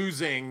we're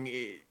losing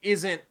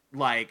isn't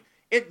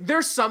it.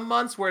 There's some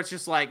months where it's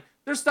just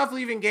there's stuff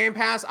leaving Game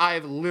Pass.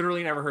 I've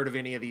literally never heard of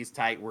any of these.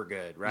 Tight, we're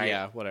good, right?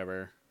 Yeah,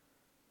 whatever.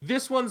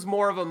 This one's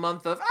more of a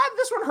month of,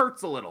 this one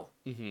hurts a little.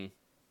 Mm-hmm.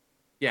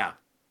 Yeah.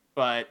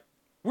 But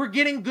we're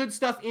getting good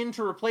stuff in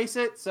to replace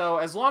it. So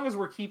as long as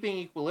we're keeping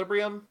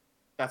equilibrium,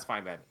 that's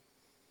fine by me.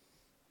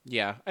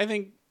 Yeah, I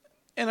think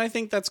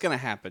that's going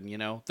to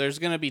happen, There's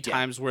going to be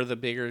times where the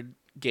bigger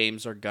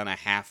games are going to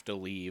have to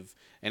leave.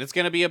 And it's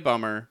going to be a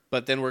bummer.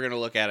 But then we're going to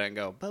look at it and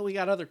go, but we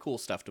got other cool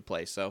stuff to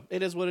play. So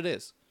it is what it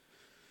is.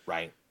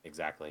 Right.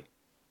 Exactly.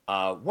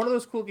 One of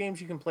those cool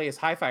games you can play is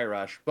Hi-Fi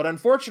Rush. But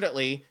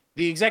unfortunately,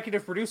 the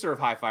executive producer of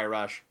Hi-Fi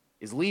Rush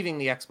is leaving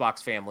the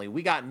Xbox family.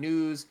 We got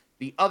news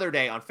the other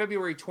day on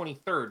February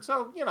 23rd.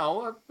 So,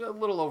 a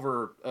little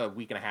over a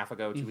week and a half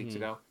ago, 2 weeks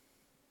ago.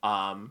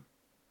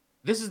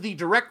 This is the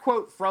direct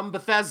quote from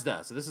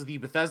Bethesda. So this is the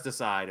Bethesda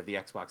side of the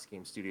Xbox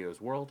Game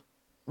Studios world.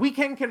 We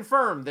can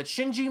confirm that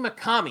Shinji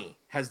Mikami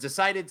has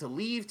decided to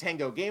leave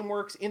Tango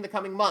Gameworks in the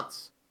coming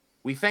months.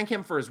 We thank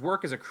him for his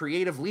work as a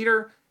creative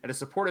leader and a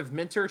supportive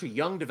mentor to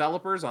young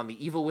developers on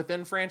the Evil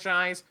Within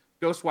franchise,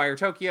 Ghostwire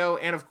Tokyo,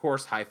 and of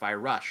course, Hi-Fi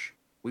Rush.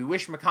 We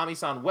wish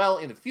Mikami-san well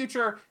in the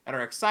future and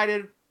are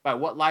excited by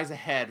what lies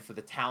ahead for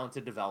the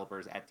talented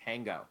developers at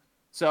Tango.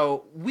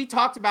 So we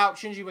talked about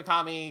Shinji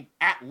Mikami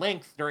at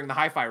length during the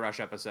Hi-Fi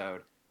Rush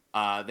episode,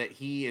 that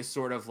he is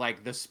sort of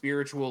the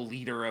spiritual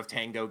leader of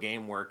Tango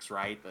Gameworks,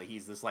 right?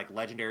 He's this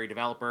legendary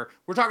developer.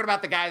 We're talking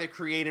about the guy that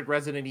created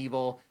Resident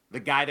Evil, the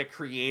guy that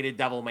created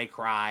Devil May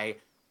Cry,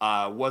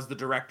 was the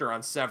director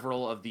on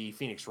several of the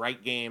Phoenix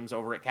Wright games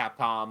over at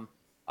Capcom.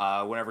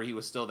 Whenever he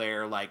was still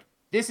there,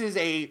 this is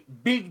a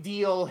big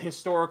deal,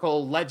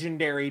 historical,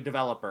 legendary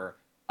developer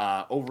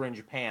over in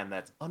Japan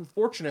that's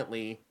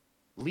unfortunately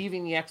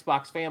leaving the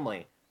Xbox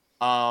family.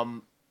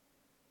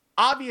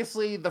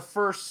 Obviously, the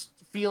first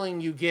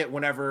feeling you get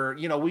whenever,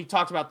 we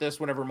talked about this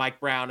whenever Mike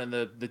Brown and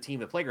the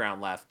team at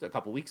Playground left a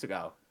couple weeks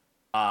ago.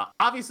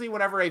 Obviously,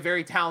 whenever a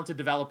very talented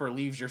developer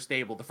leaves your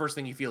stable, the first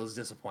thing you feel is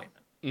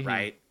disappointment,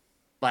 right?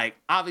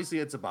 Obviously,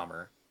 it's a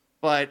bummer,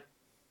 but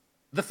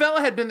the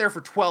fella had been there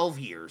for 12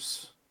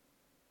 years.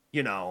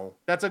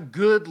 that's a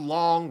good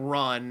long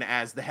run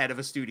as the head of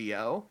a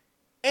studio.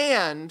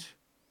 And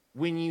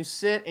when you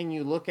sit and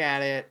you look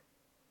at it,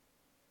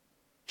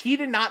 he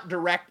did not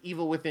direct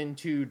Evil Within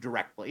 2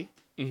 directly.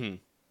 Mm-hmm.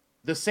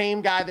 The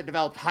same guy that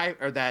developed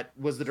that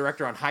was the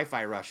director on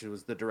Hi-Fi Rush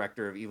was the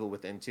director of Evil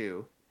Within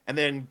 2. And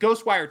then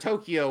Ghostwire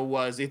Tokyo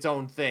was its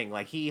own thing.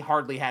 Like, he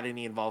hardly had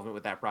any involvement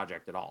with that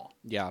project at all.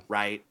 Yeah.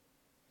 Right?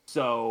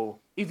 So,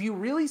 if you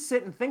really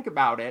sit and think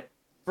about it,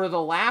 for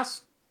the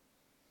last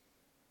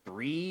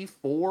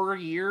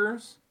 3-4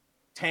 years,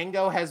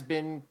 Tango has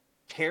been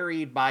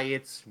carried by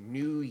its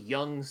new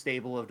young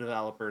stable of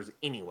developers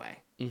anyway.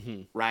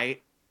 Mm-hmm.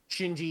 Right?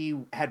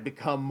 Shinji had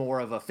become more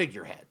of a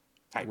figurehead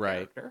type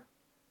character.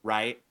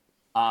 Right?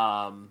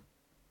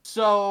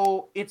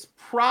 So it's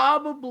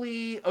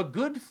probably a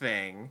good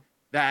thing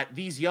that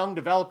these young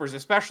developers,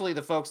 especially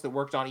the folks that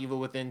worked on Evil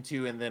Within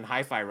 2 and then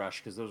Hi-Fi Rush,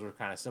 because those were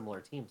kind of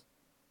similar teams,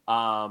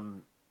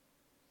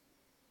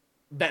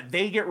 that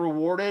they get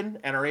rewarded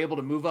and are able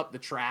to move up the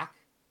track.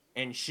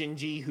 And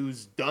Shinji,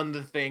 who's done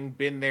the thing,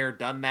 been there,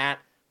 done that.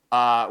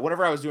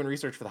 Whenever I was doing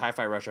research for the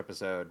Hi-Fi Rush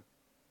episode,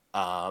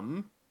 I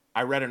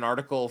read an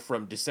article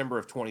from December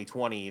of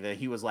 2020 that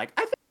he was like,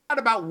 I think I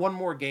got about one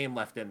more game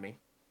left in me.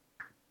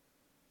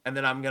 And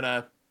then I'm going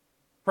to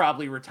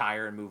probably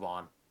retire and move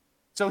on.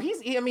 So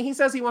he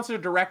says he wants to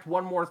direct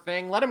one more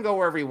thing. Let him go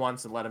wherever he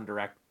wants and let him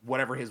direct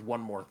whatever his one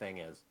more thing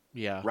is.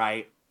 Yeah.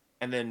 Right?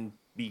 And then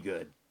be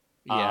good.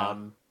 Yeah.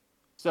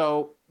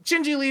 So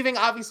Shinji leaving,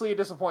 obviously a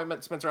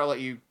disappointment. Spencer, I'll let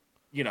you,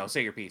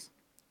 say your piece.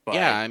 But,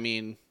 yeah, I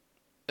mean,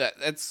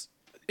 it's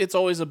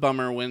always a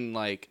bummer when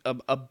like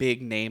a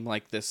big name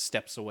like this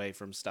steps away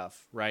from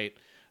stuff, right?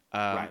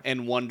 Right.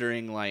 And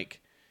wondering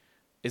like,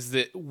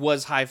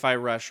 was Hi-Fi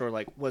Rush or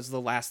like was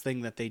the last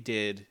thing that they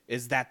did,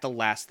 is that the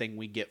last thing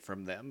we get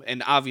from them?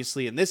 And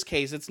obviously in this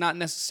case, it's not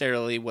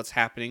necessarily what's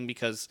happening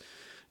because,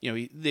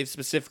 they've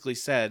specifically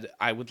said,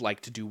 I would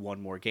like to do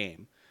one more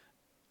game.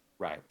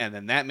 Right. And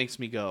then that makes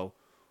me go,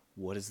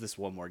 what is this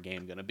one more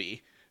game going to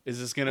be? Is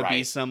this going to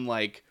be some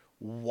like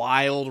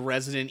wild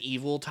Resident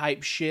Evil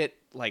type shit,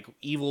 like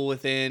Evil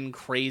Within,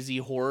 crazy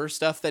horror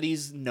stuff that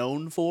he's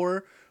known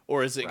for?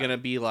 Or is it going to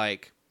be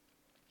like,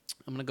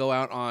 I'm going to go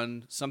out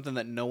on something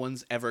that no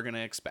one's ever going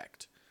to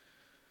expect?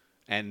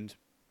 And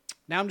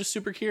now I'm just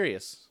super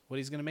curious what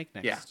he's going to make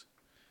next. Yeah,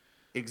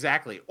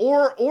 exactly.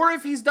 Or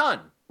if he's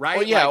done, right?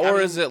 Well, yeah,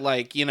 is it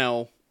like,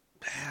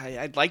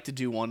 I'd like to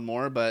do one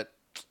more, but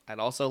I'd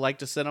also like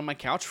to sit on my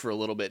couch for a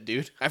little bit,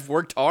 dude. I've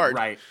worked hard.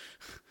 Right,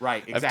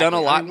 exactly. I've done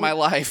a lot in my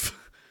life.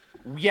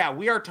 Yeah,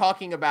 we are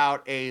talking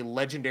about a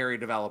legendary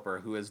developer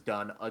who has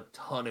done a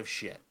ton of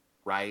shit,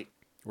 right?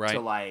 Right.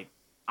 So, I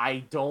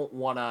don't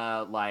want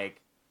to,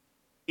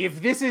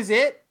 if this is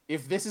it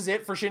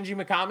for Shinji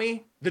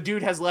Mikami, the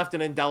dude has left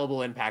an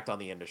indelible impact on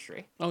the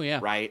industry. Oh, yeah.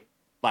 Right?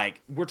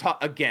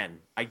 Again,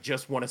 I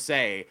just want to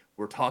say,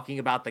 we're talking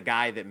about the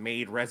guy that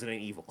made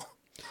Resident Evil.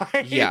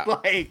 Right? Yeah.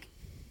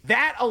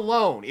 That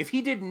alone, if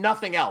he did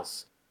nothing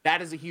else,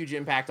 that is a huge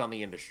impact on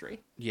the industry.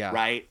 Yeah.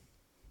 Right?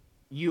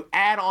 You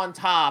add on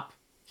top,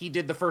 he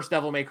did the first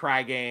Devil May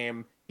Cry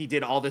game, he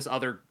did all this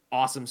other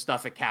awesome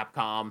stuff at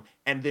Capcom,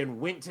 and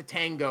then went to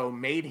Tango,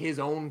 made his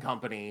own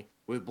company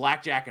with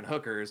Blackjack and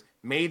Hookers,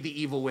 made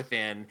the Evil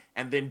Within,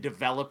 and then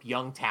developed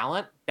young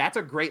talent. That's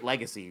a great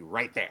legacy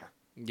right there.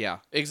 Yeah,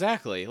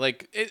 exactly.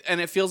 And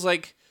it feels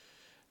like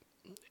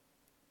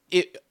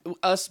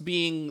us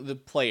being the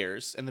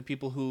players and the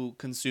people who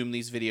consume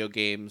these video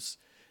games,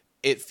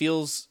 it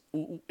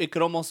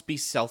could almost be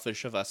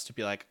selfish of us to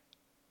be like,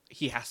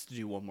 he has to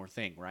do one more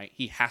thing, right?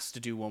 He has to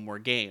do one more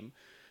game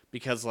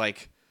because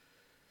what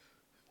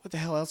the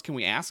hell else can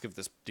we ask of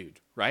this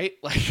dude, right?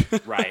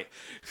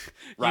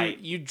 Right.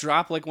 You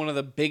drop one of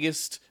the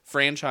biggest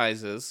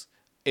franchises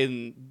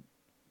in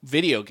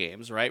video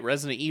games, right?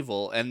 Resident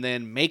Evil, and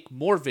then make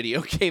more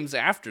video games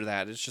after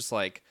that. It's just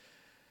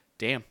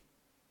damn,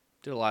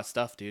 did a lot of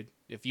stuff, dude.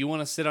 If you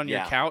want to sit on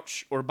your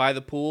couch or by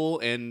the pool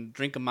and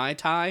drink a Mai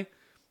Tai,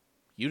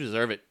 you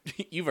deserve it.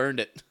 You've earned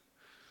it.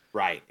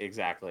 Right,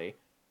 exactly.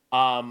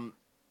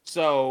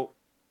 So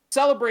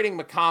celebrating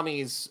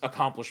Mikami's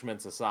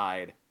accomplishments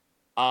aside,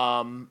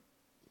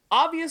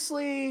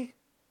 obviously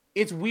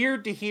it's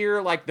weird to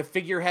hear the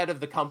figurehead of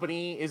the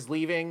company is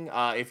leaving.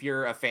 If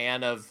you're a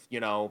fan of,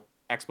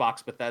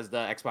 Xbox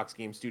Bethesda, Xbox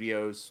Game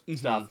Studios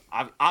stuff,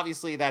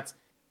 obviously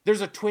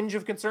there's a twinge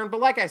of concern, but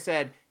like I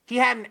said, he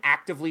hadn't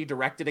actively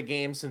directed a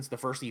game since the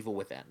first Evil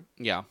Within.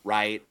 Yeah.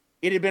 Right?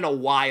 It had been a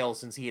while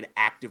since he had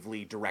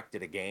actively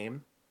directed a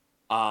game.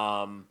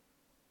 I'm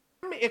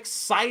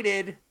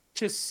excited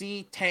to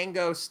see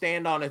Tango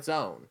stand on its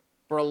own.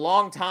 For a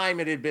long time,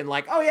 it had been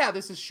oh yeah,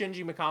 this is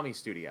Shinji Mikami's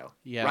studio.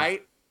 Yeah.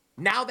 Right?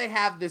 Now they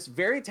have this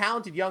very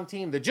talented young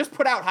team that just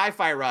put out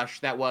Hi-Fi Rush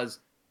that was,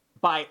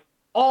 by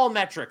all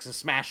metrics, a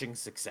smashing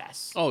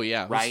success. Oh,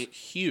 yeah. Right? It was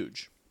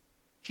huge.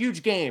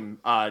 Huge game.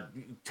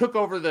 Took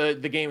over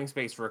the gaming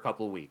space for a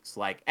couple of weeks.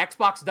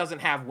 Xbox doesn't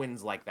have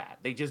wins like that.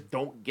 They just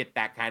don't get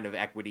that kind of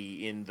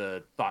equity in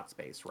the thought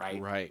space, right?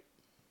 Right.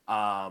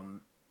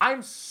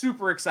 I'm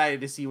super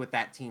excited to see what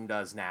that team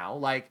does now.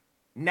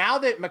 now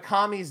that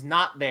Mikami's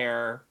not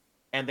there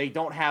and they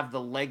don't have the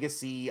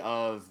legacy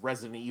of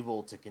Resident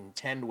Evil to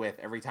contend with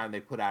every time they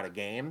put out a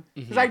game,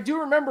 because I do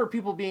remember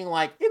people being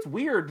like, it's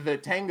weird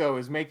that Tango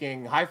is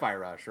making Hi-Fi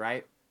Rush,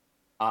 right?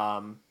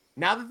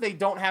 Now that they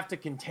don't have to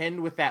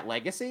contend with that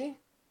legacy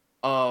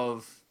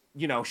of,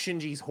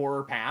 Shinji's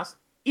horror past,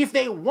 if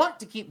they want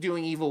to keep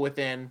doing Evil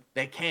Within,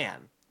 they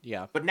can.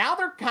 Yeah. But now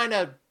they're kind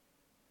of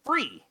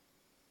free.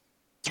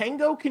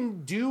 Tango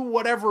can do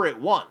whatever it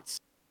wants.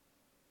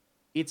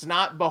 It's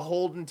not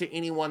beholden to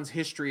anyone's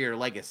history or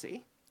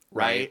legacy,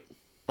 right?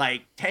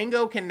 Like,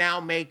 Tango can now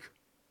make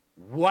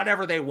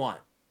whatever they want.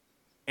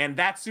 And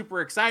that's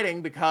super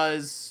exciting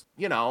because,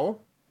 Ghostwire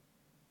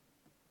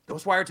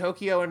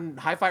Tokyo and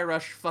Hi-Fi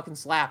Rush fucking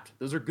slapped.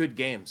 Those are good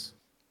games.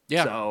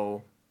 Yeah.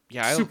 So,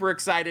 yeah, super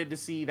excited to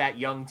see that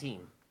young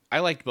team. I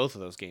liked both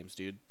of those games,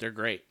 dude. They're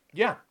great.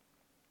 Yeah.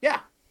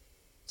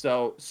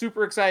 So,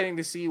 super exciting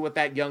to see what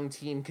that young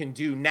team can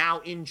do now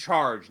in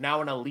charge,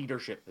 now in a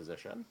leadership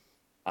position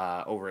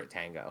over at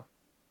Tango.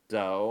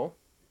 So,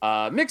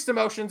 mixed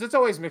emotions. It's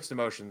always mixed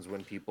emotions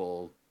when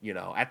people,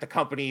 at the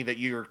company that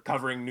you're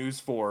covering news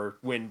for,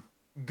 when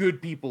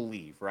good people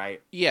leave,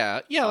 right?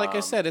 Yeah, like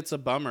I said, it's a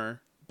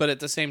bummer. But at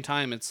the same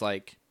time, it's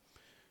like,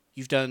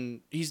 he's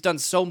done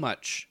so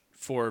much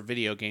for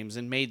video games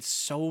and made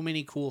so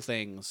many cool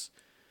things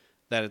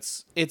that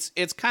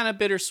it's kind of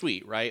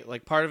bittersweet, right?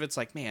 Like, part of it's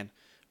like, man,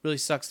 really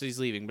sucks that he's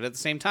leaving. But at the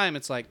same time,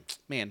 it's like,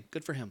 man,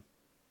 good for him.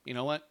 You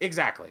know what?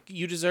 Exactly.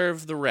 You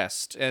deserve the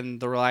rest and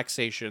the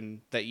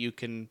relaxation that you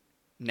can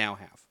now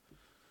have.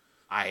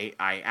 I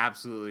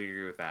absolutely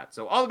agree with that.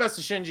 So all the best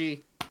to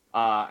Shinji,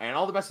 and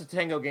all the best to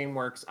Tango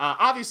Gameworks.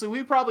 Obviously,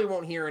 we probably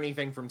won't hear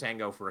anything from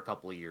Tango for a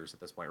couple of years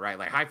at this point, right?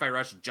 Like, Hi-Fi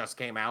Rush just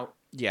came out.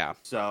 Yeah.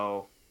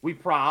 So we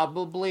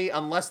probably,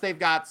 unless they've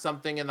got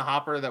something in the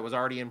hopper that was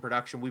already in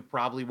production, we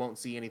probably won't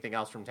see anything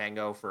else from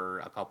Tango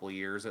for a couple of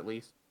years at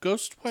least.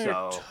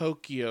 Ghostwire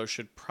Tokyo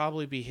should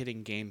probably be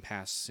hitting Game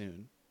Pass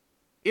soon.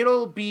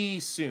 It'll be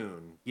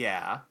soon,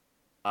 yeah.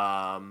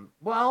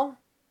 Well,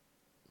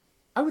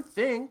 I would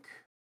think.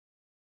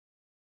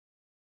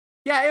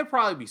 Yeah, it'll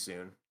probably be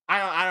soon.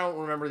 I don't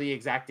remember the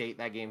exact date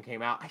that game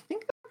came out. I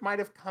think that might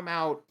have come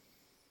out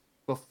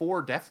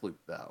before Deathloop,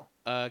 though.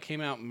 Came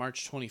out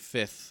March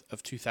 25th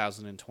of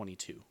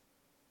 2022.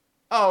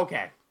 Oh,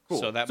 okay. Cool.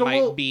 So that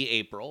might be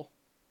April.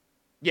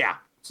 Yeah.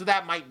 So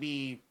that might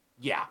be,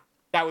 yeah.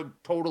 That would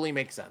totally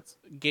make sense.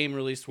 Game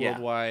released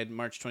worldwide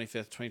March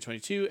 25th,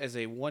 2022 as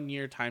a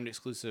 1-year timed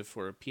exclusive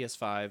for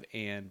PS5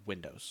 and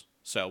Windows.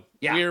 So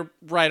we're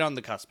right on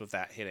the cusp of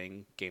that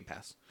hitting Game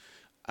Pass.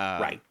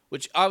 Right.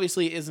 Which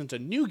obviously isn't a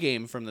new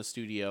game from the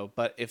studio,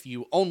 but if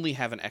you only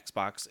have an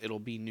Xbox, it'll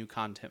be new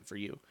content for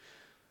you.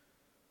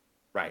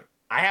 Right.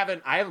 I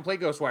haven't played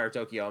Ghostwire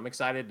Tokyo. I'm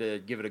excited to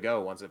give it a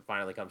go once it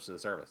finally comes to the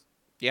service.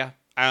 Yeah.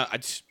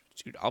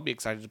 Dude, I'll be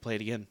excited to play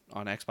it again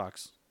on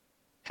Xbox.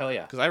 Hell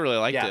yeah. Because I really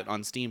liked it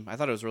on Steam. I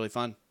thought it was really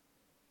fun.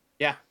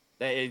 Yeah.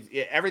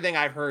 Everything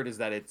I've heard is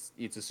that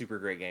it's a super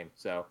great game.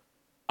 So,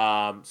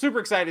 super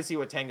excited to see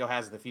what Tango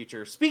has in the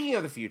future. Speaking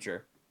of the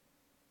future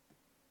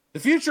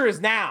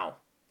is now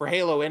for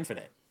Halo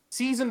Infinite.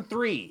 Season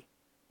 3.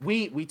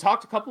 We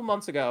talked a couple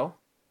months ago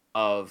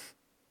of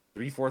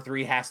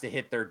 343 has to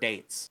hit their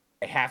dates.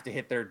 They have to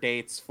hit their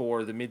dates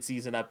for the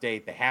mid-season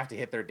update. They have to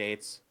hit their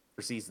dates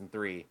for Season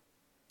 3.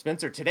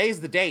 Spencer, today's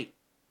the date.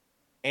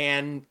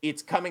 And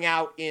it's coming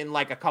out in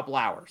like a couple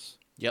hours.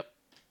 Yep.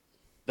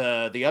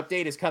 The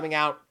update is coming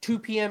out 2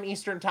 p.m.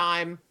 Eastern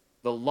Time.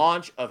 The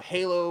launch of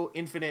Halo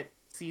Infinite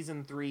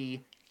Season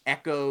 3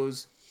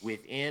 echoes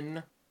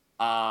within.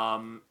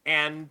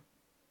 And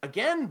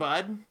again,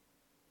 bud,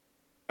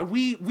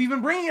 we've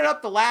been bringing it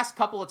up the last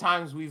couple of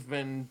times we've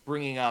been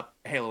bringing up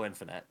Halo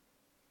Infinite.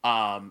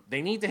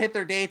 They need to hit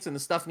their dates and the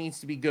stuff needs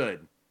to be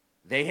good.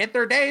 They hit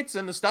their dates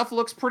and the stuff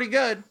looks pretty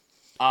good.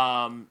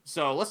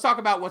 So let's talk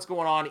about what's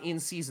going on in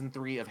Season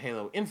 3 of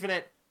Halo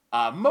Infinite.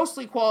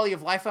 Mostly quality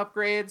of life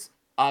upgrades,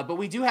 but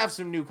we do have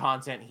some new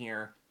content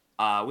here.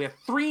 We have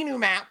 3 new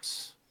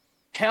maps.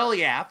 Hell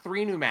yeah,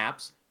 3 new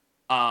maps.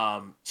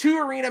 2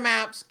 arena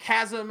maps,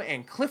 Chasm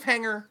and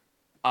Cliffhanger.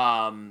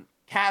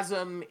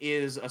 Chasm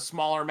is a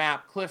smaller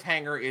map.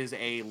 Cliffhanger is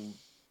a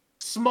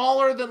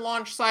smaller than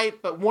launch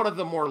site, but one of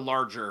the more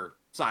larger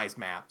size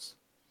maps.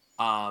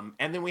 And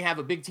then we have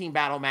a big team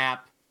battle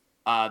map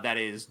that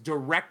is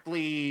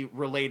directly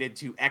related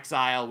to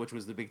Exile, which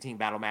was the big team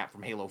battle map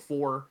from Halo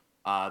 4.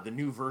 The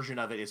new version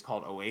of it is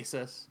called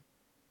Oasis.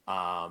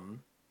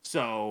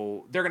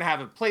 So they're going to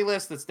have a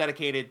playlist that's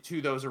dedicated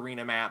to those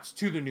arena maps,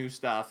 to the new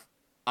stuff.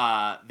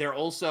 They're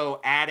also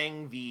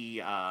adding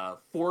the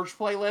Forge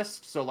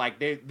playlist. So like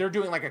they're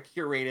doing like a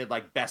curated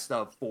like best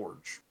of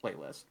Forge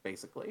playlist,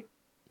 basically.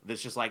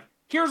 That's just like,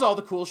 here's all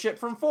the cool shit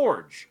from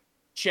Forge.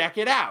 Check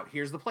it out.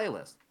 Here's the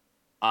playlist.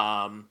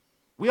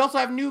 We also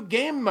have new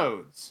game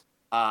modes.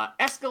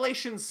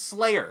 Escalation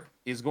Slayer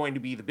is going to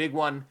be the big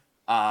one.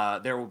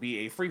 There will be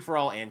a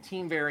free-for-all and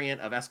team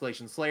variant of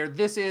Escalation Slayer.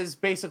 This is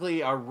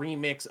basically a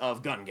remix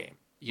of Gun Game,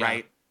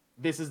 right?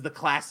 This is the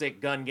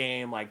classic gun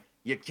game. Like,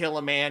 You kill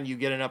a man, you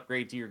get an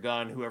upgrade to your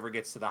gun. Whoever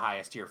gets to the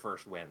highest tier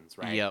first wins,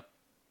 right? Yep.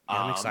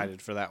 Yeah, I'm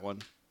excited for that one.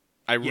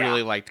 I yeah.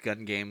 really liked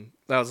Gun Game.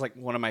 That was like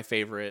one of my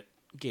favorite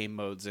game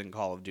modes in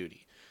Call of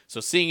Duty. So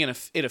seeing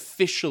it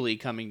officially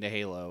coming to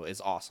Halo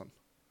is awesome.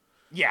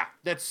 Yeah,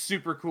 that's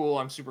super cool.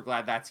 I'm super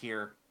glad that's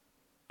here.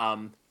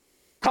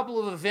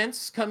 Couple of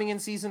events coming in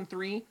season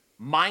 3.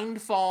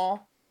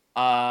 Mindfall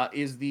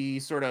is the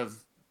sort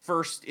of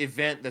first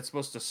event that's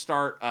supposed to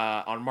start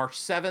on March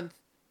 7th.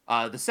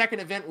 The second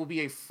event will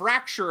be a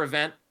Fracture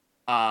event.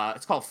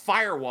 It's called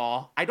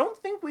Firewall. I don't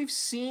think we've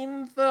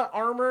seen the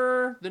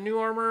new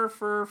armor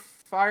for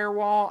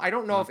Firewall. I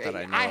don't know Not if that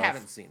I know I of.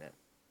 haven't seen it.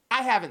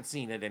 I haven't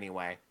seen it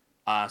anyway.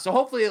 So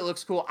hopefully it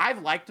looks cool.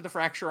 I've liked the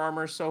Fracture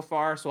armors so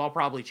far, so I'll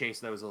probably chase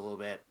those a little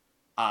bit.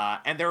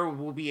 And there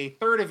will be a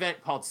third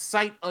event called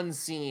Sight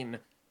Unseen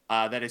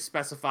that is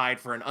specified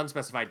for an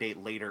unspecified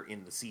date later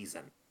in the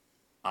season.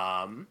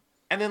 And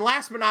then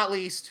last but not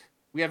least,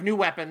 we have new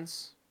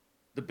weapons.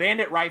 The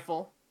Bandit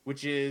Rifle,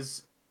 which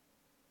is...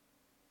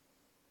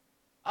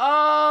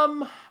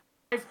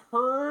 I've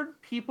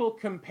heard people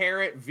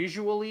compare it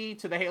visually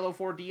to the Halo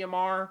 4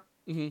 DMR,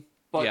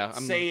 but Yeah,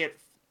 say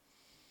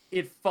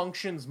it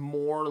functions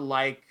more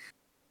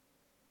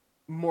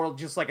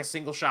just like a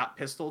single shot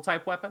pistol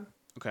type weapon.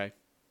 Okay.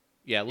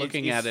 Yeah,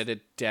 looking at it,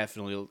 it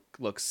definitely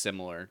looks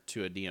similar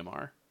to a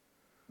DMR.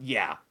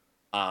 Yeah.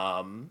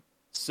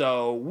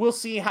 So we'll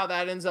see how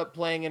that ends up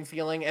playing and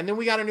feeling. And then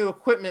we got a new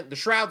equipment, the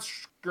Shroud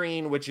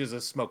Screen, which is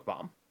a smoke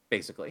bomb,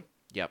 basically.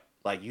 Yep.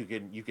 Like you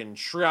can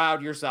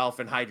shroud yourself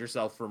and hide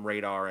yourself from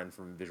radar and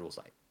from visual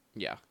sight.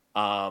 Yeah.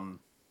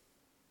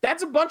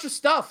 That's a bunch of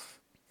stuff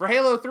for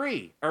Halo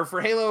 3 or for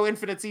Halo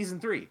Infinite Season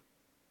 3.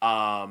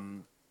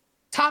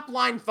 Top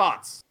line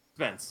thoughts,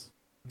 Spence.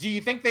 Do you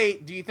think they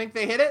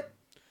hit it?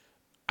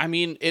 I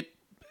mean,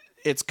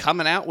 it's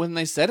coming out when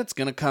they said it's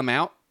going to come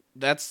out.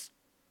 That's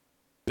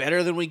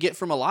better than we get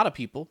from a lot of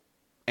people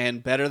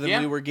and better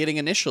than we were getting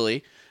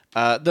initially.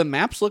 The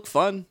maps look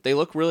fun. They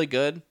look really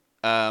good.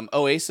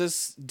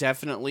 Oasis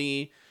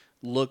definitely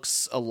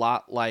looks a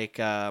lot like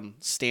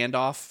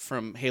Standoff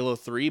from Halo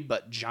 3,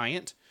 but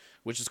giant,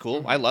 which is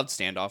cool. I loved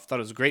Standoff. Thought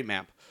it was a great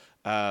map.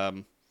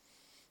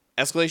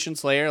 Escalation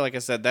Slayer, like I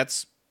said,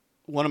 that's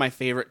one of my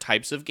favorite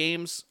types of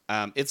games.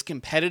 It's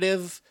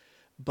competitive,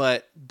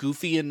 but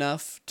goofy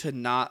enough to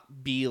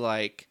not be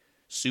like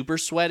super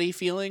sweaty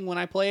feeling when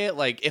I play it.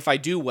 Like if I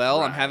do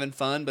well, I'm having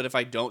fun, but if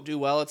I don't do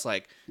well, it's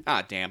like,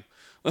 damn,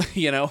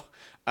 you know?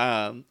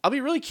 I'll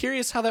be really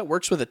curious how that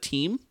works with a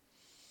team,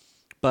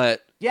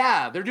 but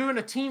yeah, they're doing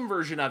a team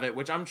version of it,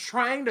 which I'm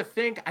trying to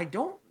think. I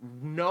don't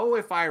know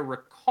if I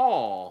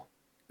recall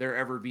there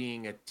ever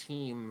being a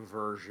team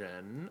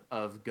version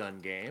of Gun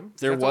Game.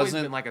 There That's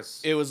wasn't. Been like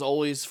it was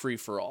always free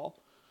for all.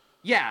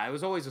 Yeah, it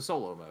was always a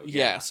solo mode.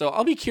 Yeah, so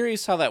I'll be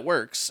curious how that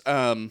works,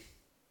 and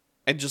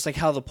just like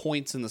how the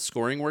points and the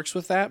scoring works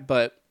with that.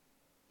 But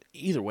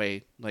either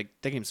way, like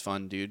that game's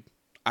fun, dude.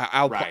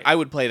 I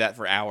would play that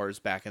for hours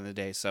back in the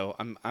day, so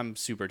I'm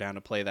super down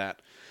to play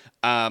that.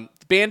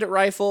 Bandit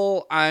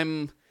Rifle,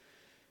 I'm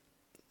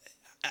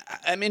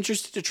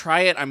interested to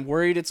try it. I'm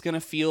worried it's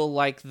gonna feel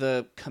like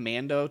the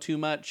Commando too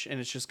much, and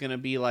it's just gonna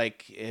be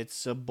like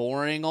it's a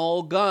boring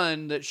old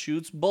gun that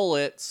shoots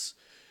bullets,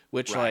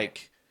 which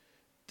like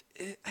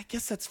I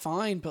guess that's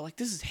fine, but like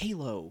this is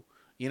Halo,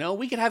 you know?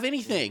 We could have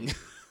anything.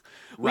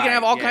 We can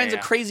have all kinds of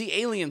crazy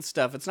alien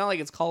stuff. It's not like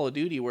it's Call of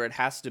Duty where it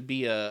has to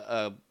be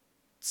a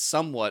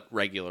somewhat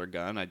regular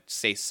gun. I'd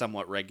say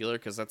somewhat regular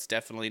because that's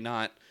definitely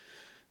not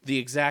the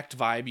exact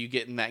vibe you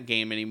get in that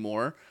game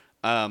anymore.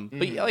 But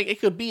like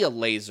it could be a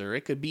laser,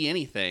 it could be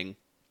anything.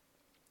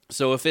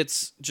 So if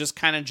it's just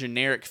kind of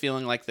generic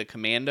feeling like the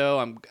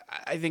Commando,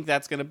 I think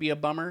that's going to be a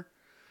bummer.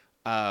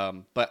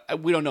 But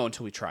we don't know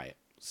until we try it.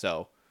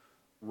 So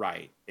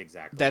right,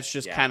 exactly. That's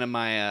just kind of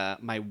my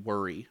my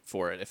worry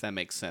for it, if that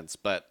makes sense.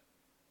 But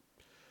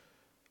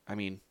I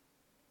mean,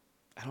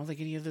 I don't think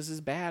any of this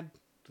is bad.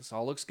 This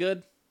all looks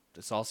good.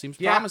 This all seems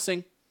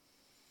promising.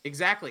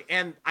 Exactly.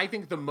 And I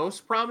think the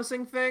most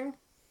promising thing,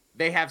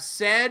 they have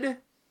said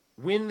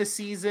when the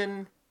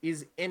season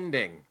is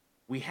ending.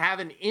 We have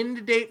an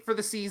end date for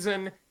the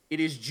season. It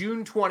is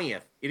June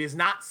 20th. It is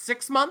not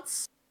 6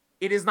 months.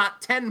 It is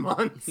not 10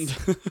 months.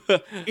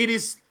 It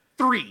is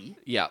 3.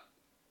 Yeah.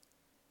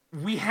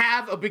 We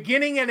have a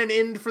beginning and an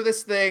end for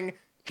this thing.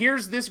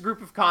 Here's this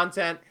group of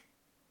content.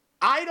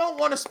 I don't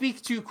want to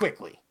speak too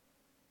quickly.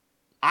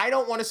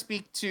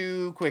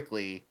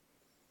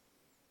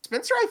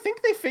 Spencer, I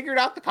think they figured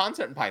out the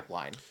content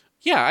pipeline.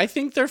 Yeah, I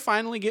think they're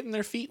finally getting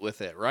their feet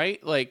with it,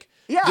 right? Like,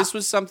 this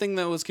was something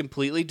that was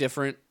completely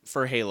different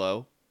for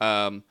Halo.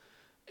 In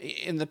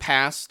the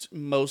past,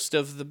 most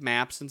of the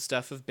maps and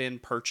stuff have been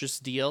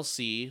purchased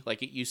DLC,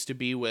 like it used to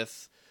be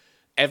with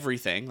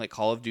everything. Like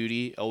Call of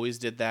Duty always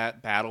did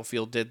that.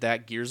 Battlefield did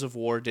that. Gears of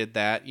War did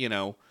that. You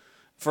know,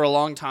 for a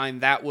long time,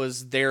 that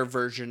was their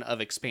version of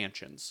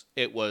expansions.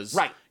 It was,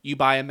 you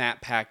buy a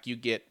map pack, you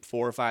get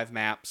 4 or 5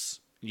 maps,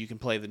 and you can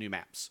play the new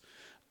maps.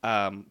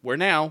 Where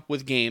now,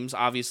 with games,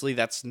 obviously,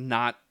 that's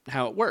not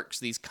how it works.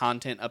 These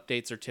content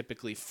updates are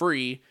typically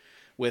free,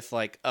 with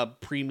like a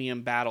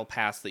premium battle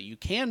pass that you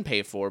can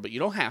pay for, but you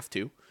don't have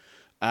to.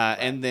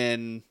 And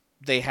then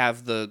they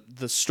have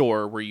the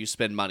store where you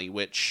spend money,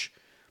 which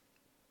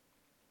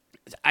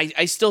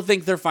I still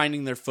think they're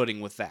finding their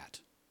footing with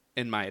that,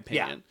 in my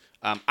opinion.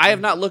 I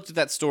have not looked at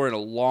that store in a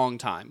long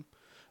time.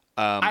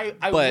 I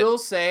will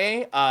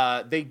say,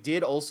 they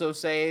did also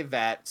say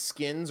that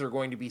skins are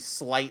going to be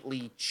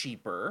slightly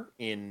cheaper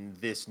in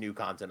this new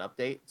content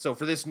update. So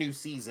for this new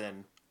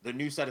season, the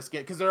new set of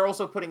skins, because they're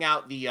also putting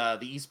out the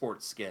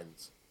esports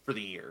skins for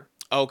the year.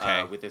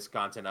 Okay. With this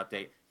content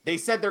update, they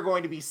said they're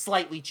going to be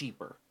slightly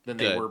cheaper than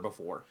they were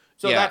before.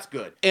 So Yeah. that's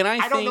good. And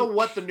I don't know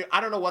what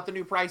the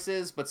new price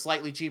is, but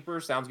slightly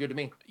cheaper sounds good to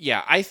me.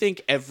 Yeah, I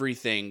think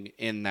everything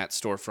in that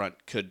storefront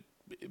could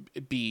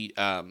be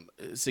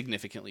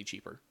significantly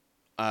cheaper.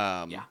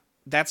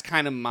 That's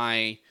kind of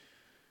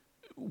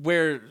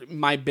where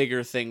my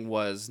bigger thing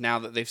was. Now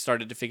that they've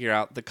started to figure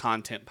out the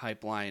content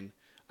pipeline,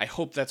 I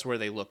hope that's where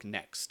they look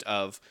next.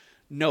 Of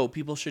no,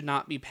 people should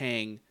not be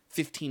paying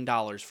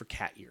 $15 for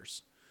cat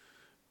ears.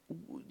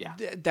 Yeah,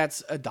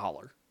 that's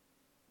 $1.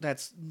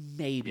 That's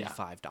maybe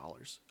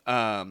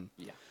 $5.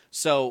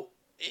 So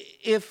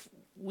if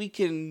we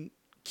can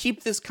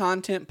keep this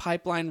content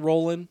pipeline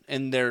rolling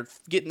and they're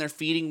getting their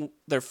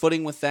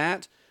footing with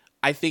that,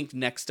 I think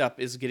next up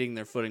is getting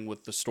their footing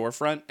with the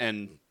storefront.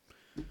 And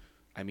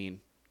I mean,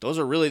 those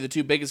are really the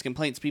two biggest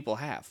complaints people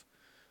have.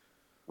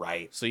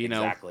 Right. So,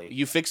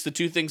 you fix the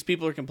two things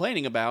people are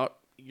complaining about,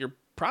 you're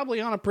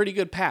probably on a pretty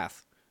good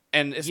path.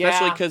 And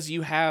especially because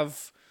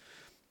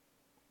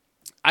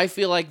I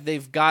feel like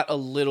they've got a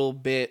little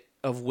bit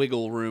of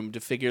wiggle room to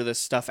figure this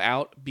stuff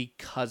out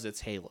because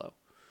it's Halo.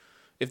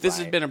 If this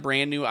had been a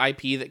brand new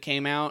IP that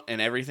came out and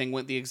everything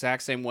went the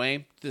exact same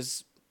way,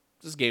 this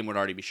game would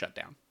already be shut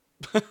down.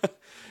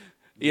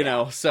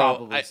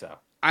 So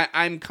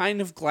I'm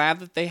kind of glad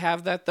that they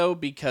have that though,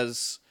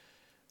 because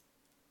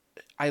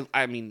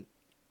I mean,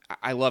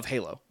 I love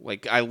Halo.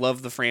 Like, I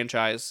love the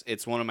franchise.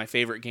 It's one of my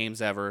favorite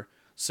games ever.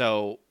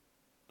 So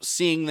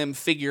seeing them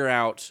figure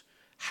out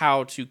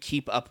how to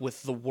keep up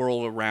with the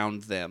world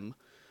around them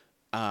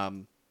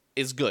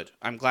is good.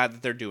 I'm glad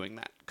that they're doing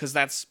that, because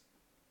that's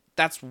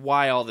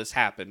why all this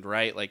happened,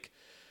 right? Like,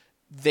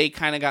 they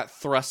kind of got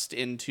thrust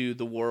into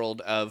the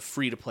world of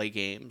free-to-play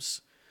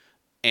games,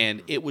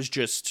 and it was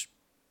just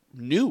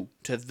new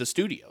to the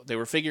studio. They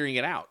were figuring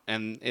it out,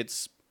 and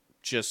it's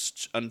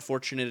just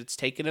unfortunate it's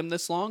taken them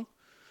this long.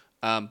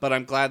 But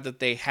I'm glad that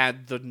they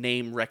had the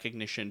name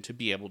recognition to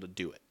be able to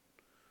do it.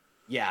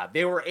 Yeah,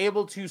 they were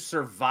able to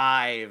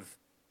survive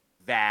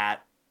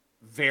that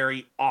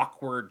very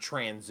awkward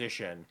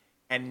transition.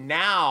 And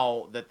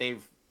now that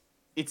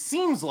it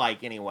seems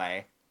like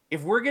anyway,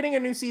 if we're getting a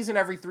new season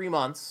every 3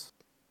 months,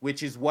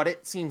 which is what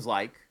it seems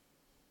like,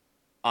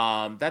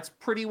 that's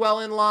pretty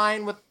well in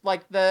line with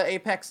like the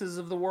Apexes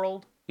of the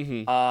world,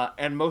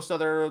 and most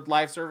other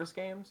live service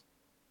games.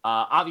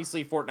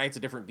 Obviously Fortnite's a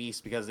different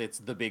beast because it's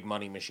the big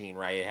money machine,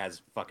 right? It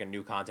has fucking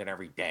new content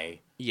every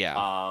day.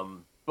 Yeah.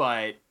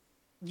 But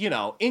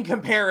in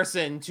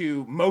comparison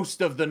to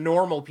most of the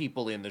normal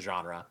people in the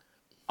genre,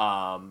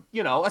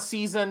 a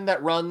season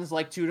that runs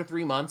like 2 to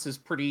 3 months is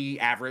pretty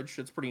average.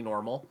 It's pretty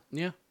normal.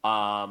 Yeah.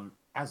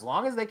 As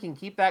long as they can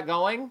keep that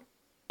going,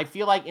 I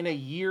feel like in a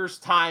year's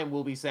time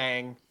we'll be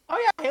saying, "Oh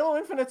yeah, Halo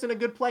Infinite's in a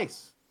good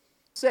place."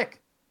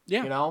 Sick.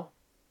 Yeah.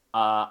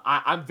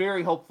 I'm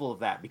very hopeful of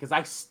that because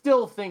I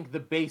still think the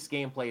base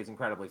gameplay is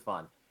incredibly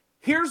fun.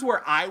 Here's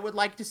where I would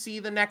like to see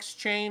the next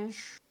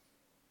change.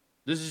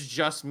 This is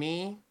just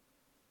me.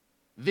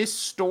 This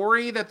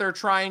story that they're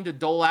trying to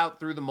dole out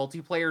through the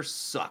multiplayer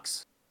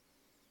sucks.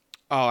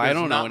 Oh, I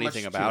don't know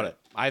anything about it.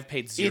 I've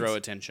paid zero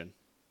attention.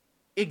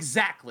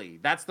 Exactly.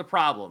 That's the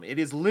problem. It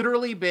has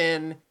literally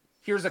been,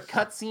 here's a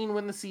cutscene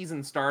when the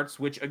season starts,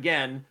 which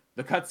again,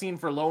 the cutscene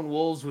for Lone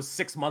Wolves was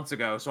 6 months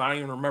ago, so I don't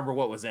even remember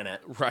what was in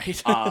it. Right.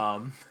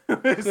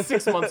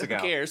 6 months ago.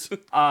 Who cares?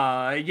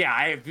 Yeah,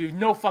 I have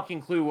no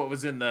fucking clue what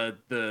was in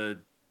the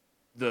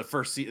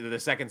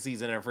second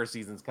season and first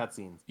season's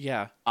cutscenes.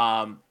 Yeah.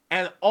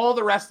 And all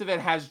the rest of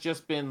it has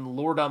just been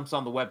lore dumps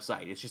on the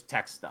website. It's just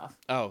text stuff.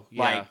 Oh,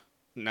 yeah. Like,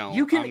 no,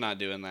 I'm not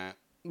doing that.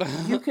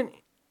 You can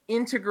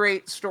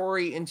integrate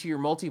story into your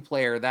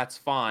multiplayer, that's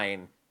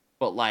fine,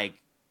 but like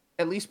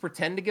at least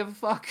pretend to give a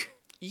fuck.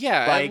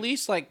 Yeah, like, at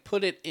least like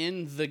put it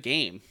in the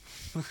game.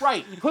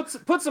 Right.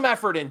 Put some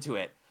effort into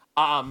it.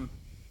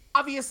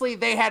 Obviously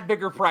they had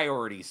bigger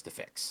priorities to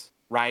fix,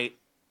 right?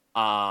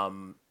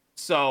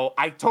 So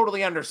I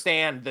totally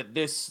understand that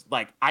this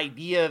like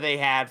idea they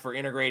had for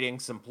integrating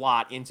some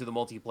plot into the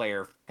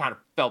multiplayer kind of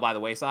fell by the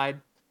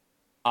wayside.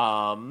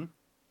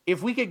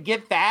 If we could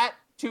get that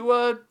to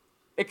a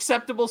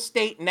acceptable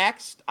state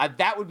next,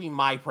 that would be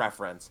my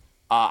preference.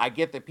 I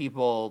get that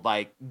people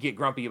like get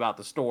grumpy about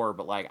the store,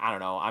 but like, I don't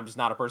know. I'm just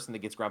not a person that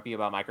gets grumpy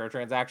about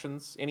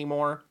microtransactions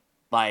anymore.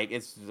 Like,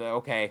 it's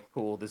okay,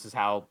 cool. This is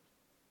how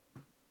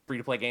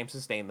free-to-play games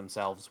sustain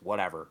themselves,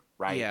 whatever,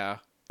 right? Yeah.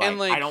 And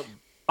like, I don't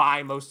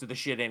buy most of the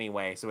shit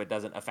anyway, so it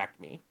doesn't affect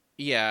me.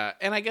 Yeah,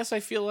 and I guess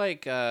I feel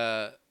like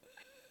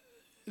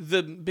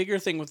the bigger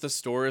thing with the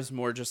store is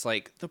more just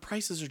like the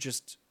prices are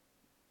just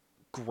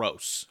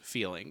gross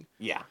feeling.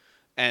 Yeah.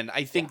 And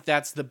I think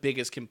that's the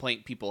biggest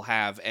complaint people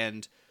have.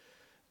 And,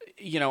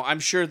 you know, I'm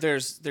sure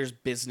there's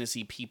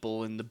businessy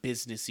people in the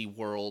businessy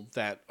world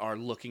that are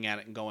looking at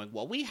it and going,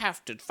 well, we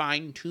have to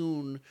fine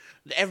tune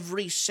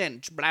every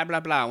cent, blah, blah,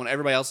 blah. When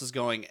everybody else is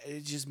going,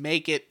 just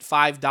make it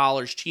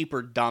 $5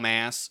 cheaper,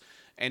 dumbass,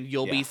 and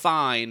you'll be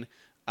fine.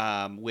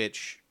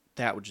 Which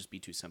that would just be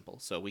too simple.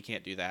 So we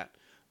can't do that.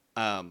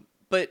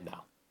 But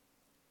No.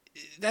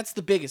 that's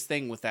the biggest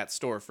thing with that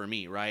store for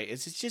me, right?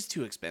 It's just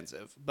too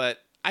expensive. But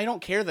I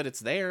don't care that it's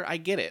there. I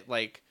get it.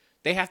 Like,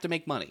 they have to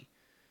make money.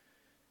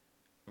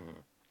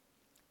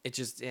 It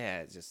just,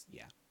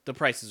 the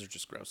prices are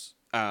just gross.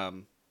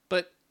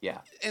 But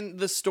Yeah. and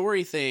the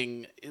story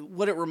thing,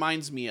 what it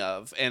reminds me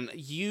of, and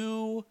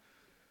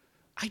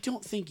I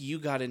don't think you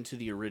got into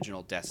the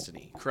original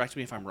Destiny. Correct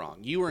me if I'm wrong.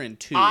 You were in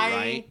 2,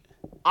 right?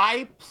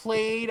 I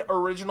played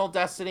original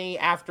Destiny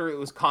after it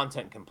was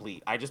content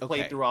complete. I just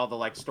played Okay. through all the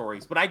like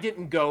stories, but I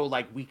didn't go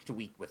like week to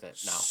week with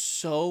it. No.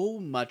 So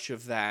much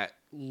of that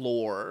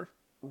lore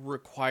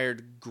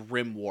required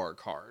Grimoire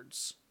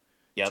cards.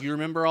 Yep. Do you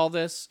remember all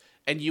this?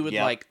 And you would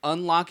like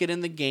unlock it in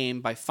the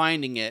game by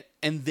finding it,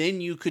 and then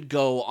you could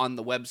go on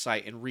the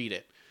website and read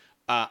it.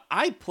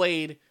 I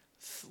played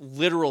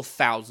literal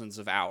thousands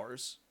of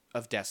hours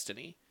of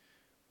Destiny.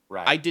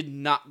 Right. I did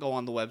not go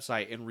on the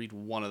website and read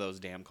one of those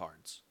damn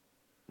cards.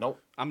 Nope.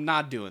 I'm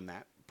not doing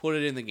that. Put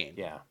it in the game.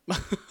 Yeah.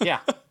 Yeah.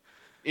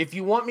 If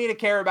you want me to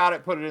care about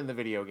it, put it in the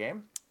video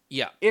game.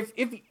 Yeah.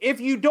 If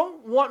you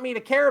don't want me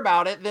to care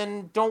about it,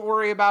 then don't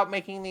worry about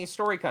making these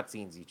story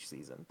cutscenes each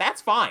season.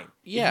 That's fine.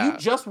 Yeah. If you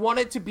just want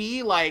it to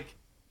be like,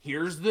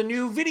 here's the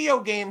new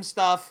video game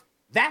stuff,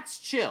 that's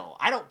chill.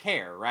 I don't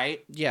care,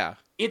 right? Yeah.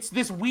 It's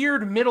this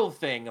weird middle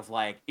thing of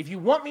like, if you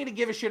want me to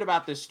give a shit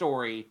about this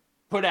story,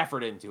 put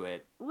effort into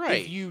it.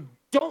 Right. If you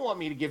don't want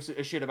me to give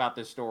a shit about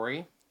this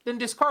story, then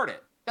discard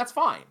it. That's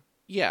fine.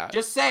 Yeah.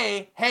 Just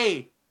say,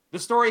 hey, the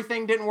story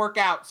thing didn't work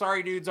out.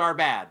 Sorry, dudes, are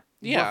bad.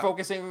 Yeah. We're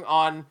focusing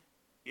on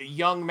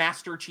young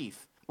Master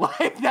Chief.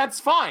 Like, that's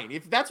fine.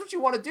 If that's what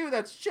you want to do,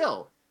 that's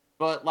chill.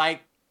 But,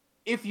 like,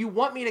 if you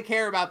want me to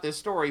care about this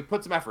story,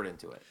 put some effort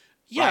into it.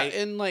 Yeah, right?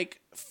 and,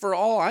 like, for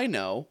all I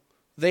know,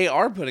 they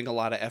are putting a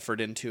lot of effort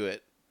into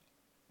it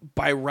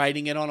by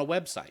writing it on a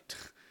website.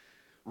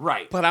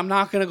 Right. But I'm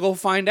not going to go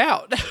find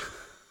out.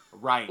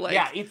 Right. Like,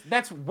 yeah,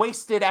 that's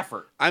wasted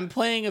effort. I'm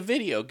playing a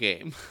video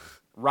game.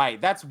 Right.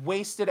 That's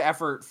wasted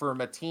effort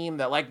from a team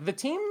that, like, the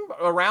team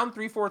around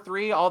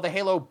 343, all the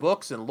Halo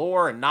books and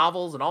lore and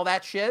novels and all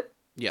that shit,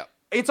 Yeah.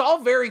 it's all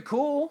very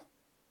cool.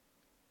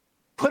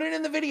 Put it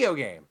in the video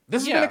game.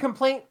 This has been a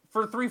complaint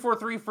for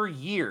 343 for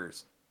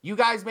years. You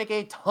guys make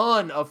a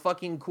ton of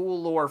fucking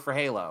cool lore for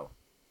Halo.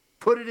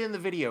 Put it in the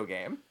video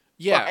game.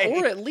 Yeah, Like,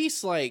 or at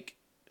least, like,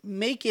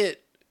 make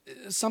it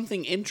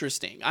something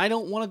interesting. I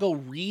don't want to go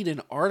read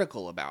an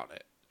article about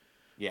it.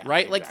 yeah,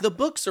 Right? Like, the exactly.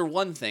 books are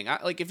one thing.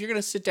 Like, if you're going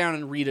to sit down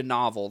and read a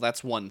novel,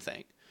 that's one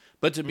thing.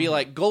 But to be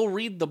like, go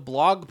read the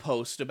blog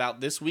post about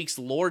this week's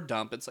lore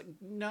dump, it's like,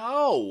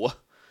 no.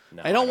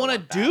 No, I don't want to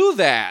that. do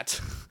that.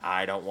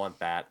 I don't want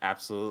that.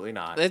 Absolutely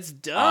not. That's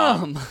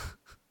dumb.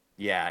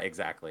 Yeah,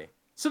 exactly.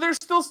 So there's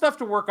still stuff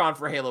to work on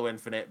for Halo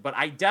Infinite, but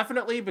I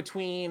definitely,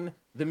 between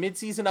the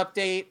mid-season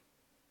update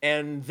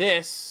and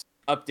this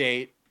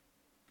update,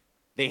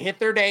 they hit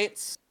their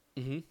dates.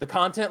 Mhm. The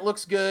content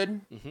looks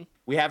good. Mhm.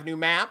 We have new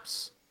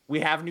maps. We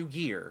have new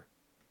gear.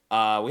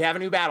 We have a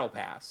new battle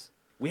pass.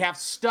 We have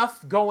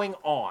stuff going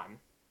on,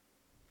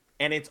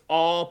 and it's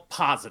all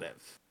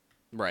positive.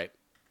 Right.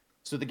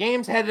 So the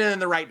game's headed in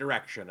the right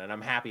direction, and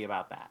I'm happy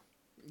about that.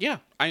 Yeah.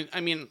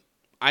 I mean,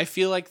 I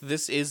feel like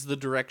this is the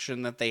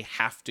direction that they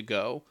have to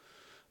go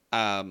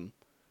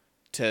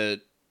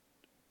to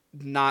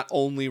not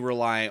only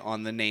rely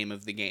on the name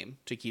of the game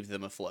to keep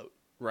them afloat,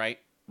 right?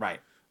 Right.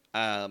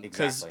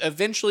 Because Exactly.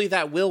 eventually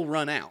that will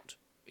run out.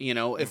 You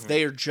know, if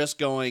they are just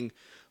going,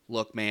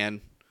 look,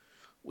 man,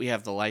 we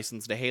have the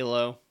license to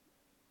Halo,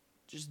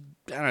 just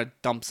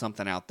dump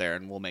something out there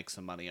and we'll make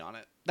some money on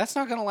it. That's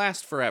not going to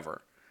last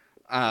forever.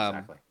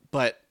 Exactly.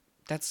 But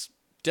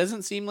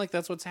doesn't seem like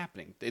that's what's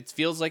happening. It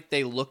feels like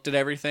they looked at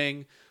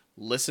everything,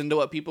 listened to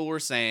what people were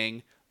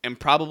saying, and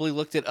probably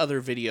looked at other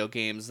video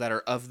games that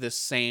are of this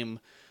same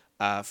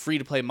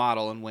free-to-play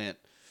model and went,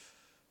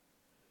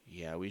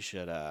 yeah, we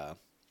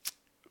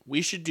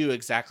should do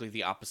exactly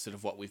the opposite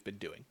of what we've been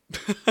doing.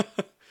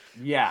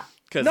 Yeah.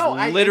 Because No,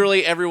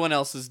 literally everyone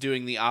else is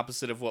doing the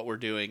opposite of what we're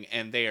doing,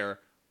 and they are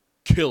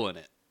killing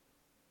it.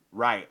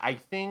 Right. I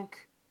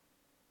think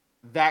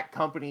that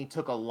company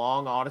took a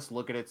long, honest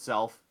look at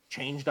itself,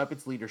 changed up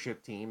its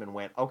leadership team, and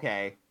went,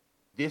 okay,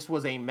 this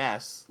was a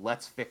mess.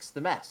 Let's fix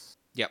the mess.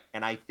 Yep.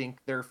 And I think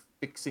they're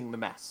fixing the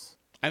mess.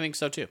 I think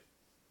so too.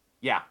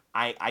 Yeah.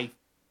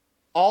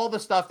 All the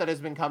stuff that has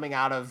been coming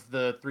out of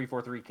the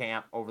 343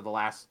 camp over the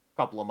last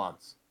couple of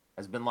months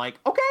has been like,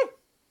 okay,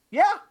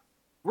 yeah,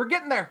 we're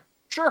getting there.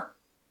 Sure.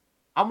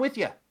 I'm with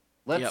you.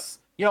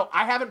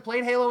 I haven't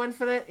played Halo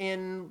Infinite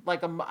in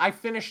like I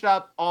finished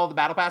up all the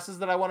battle passes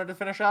that I wanted to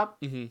finish up.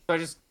 Mm-hmm.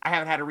 So I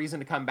haven't had a reason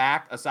to come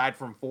back aside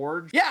from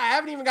Forge. Yeah, I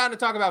haven't even gotten to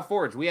talk about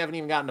Forge. We haven't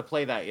even gotten to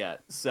play that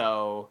yet.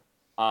 So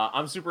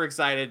I'm super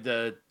excited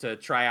to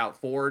try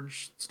out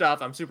Forge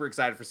stuff. I'm super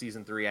excited for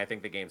season 3. I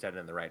think the game's headed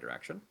in the right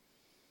direction.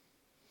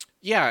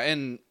 Yeah,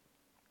 and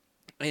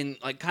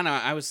like kind of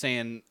I was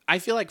saying, I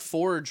feel like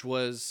Forge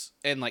was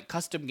and like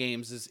custom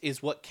games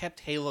is what kept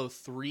Halo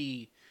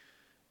 3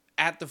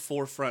 at the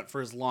forefront for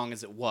as long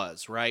as it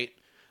was, right?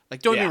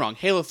 Like don't get me wrong,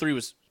 Halo 3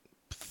 was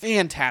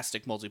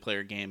fantastic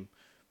multiplayer game.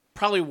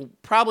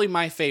 Probably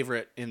my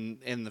favorite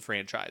in the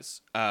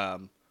franchise.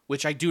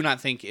 Which I do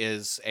not think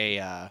is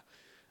an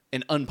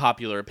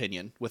unpopular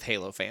opinion with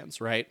Halo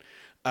fans, right?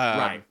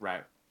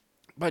 Right.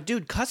 But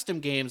dude, custom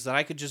games that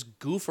I could just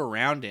goof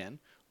around in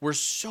were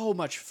so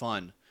much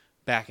fun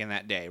back in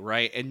that day,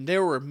 right? And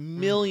there were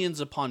millions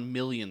upon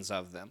millions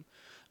of them.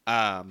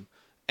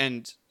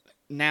 And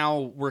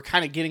now we're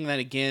kind of getting that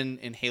again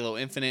in Halo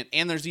Infinite,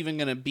 and there's even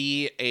going to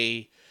be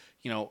a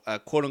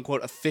quote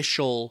unquote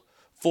official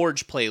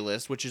Forge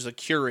playlist, which is a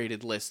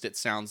curated list, it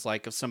sounds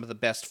like, of some of the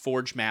best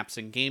Forge maps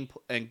and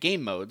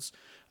game modes.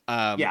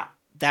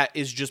 That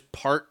is just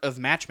part of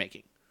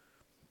matchmaking.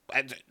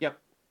 Yep.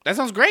 That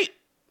sounds great.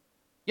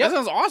 Yep. That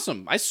sounds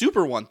awesome. I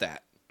super want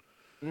that.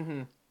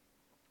 Mm-hmm.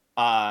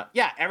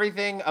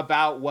 Everything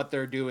about what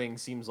they're doing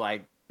seems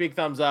like big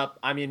thumbs up.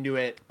 I'm into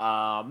it.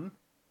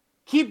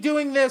 Keep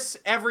doing this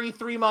every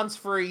 3 months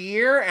for a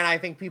year, and I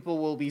think people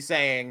will be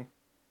saying,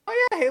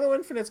 "Oh yeah, Halo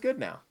Infinite's good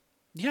now."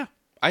 Yeah,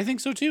 I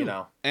think so too.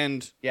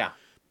 And yeah,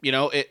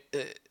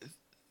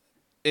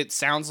 it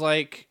sounds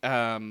like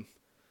the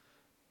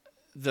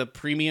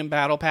premium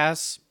battle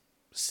pass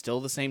still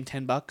the same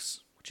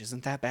 $10, which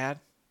isn't that bad.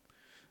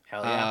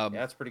 Hell yeah,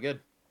 that's pretty good.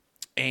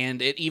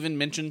 And it even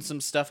mentioned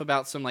some stuff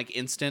about some like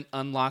instant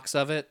unlocks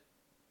of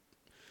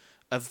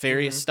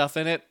various stuff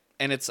in it.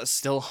 And it's a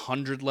still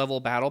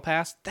 100-level battle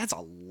pass. That's a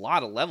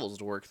lot of levels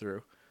to work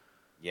through.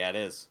 Yeah, it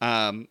is.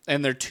 And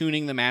they're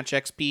tuning the match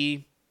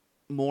XP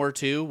more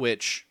too,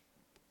 which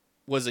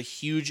was a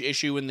huge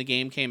issue when the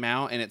game came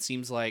out. And it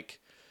seems like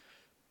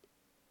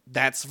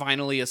that's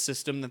finally a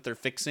system that they're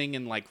fixing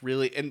and like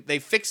really, and they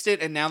fixed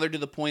it. And now they're to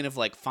the point of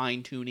like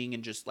fine tuning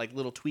and just like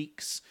little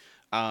tweaks.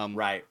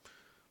 Right.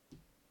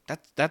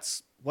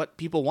 That's what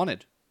people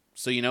wanted.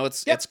 So,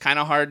 it's kind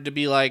of hard to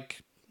be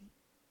like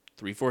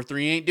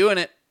 343 ain't doing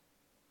it.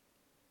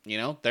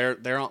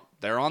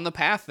 They're on the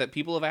path that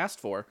people have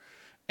asked for,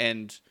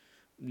 and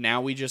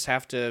now we just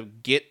have to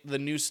get the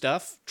new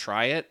stuff,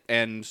 try it,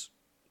 and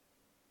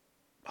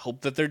hope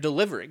that they're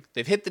delivering.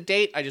 They've hit the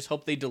date. I just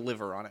hope they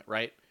deliver on it,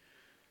 right?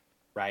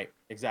 Right,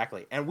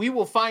 exactly. And we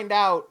will find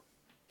out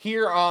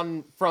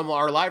from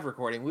our live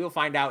recording. We will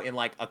find out in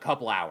like a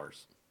couple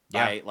hours,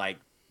 right? Like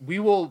we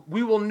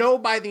will know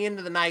by the end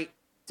of the night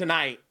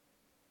tonight.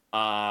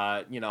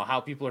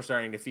 How people are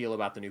starting to feel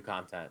about the new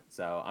content.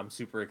 So I'm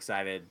super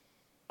excited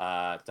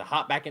to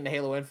hop back into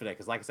Halo Infinite,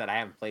 because like I said, I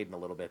haven't played in a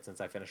little bit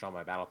since I finished all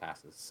my battle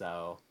passes.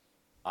 So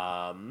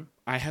I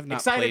have not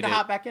excited played to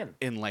hop back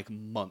in like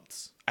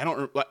months. I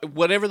don't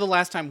whatever the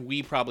last time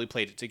we probably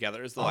played it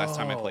together is the last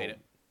time I played it.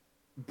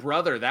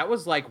 Brother, that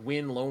was like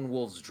when Lone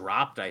Wolves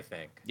dropped, I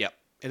think. Yep.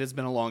 It has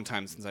been a long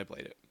time since I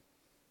played it.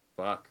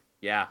 Fuck.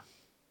 Yeah.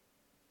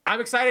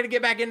 I'm excited to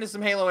get back into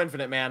some Halo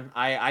Infinite, man.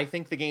 I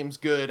think the game's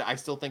good. I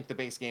still think the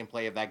base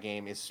gameplay of that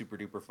game is super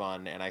duper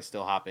fun, and I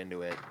still hop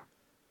into it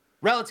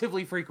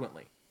relatively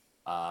frequently.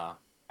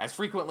 As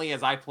frequently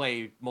as I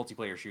play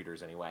multiplayer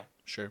shooters anyway.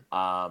 Sure.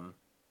 All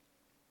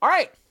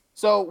right.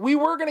 So we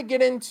were going to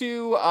get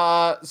into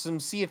some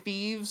Sea of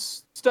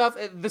Thieves stuff.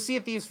 The Sea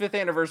of Thieves 5th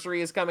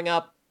anniversary is coming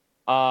up.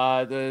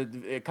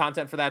 The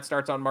content for that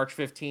starts on March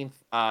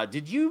 15th.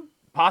 Did you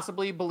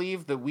possibly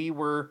believe that we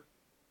were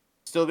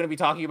still going to be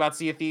talking about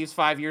Sea of Thieves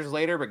 5 years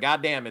later? But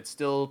goddamn, it's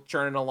still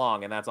churning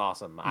along, and that's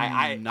awesome.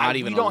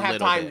 We don't have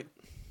time. Bit.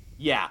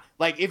 Yeah,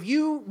 like if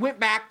you went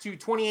back to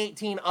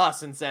 2018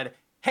 us and said,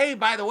 "Hey,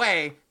 by the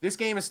way, this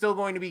game is still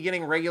going to be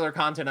getting regular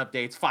content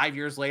updates 5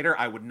 years later,"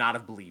 I would not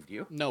have believed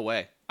you. No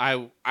way.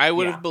 I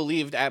would have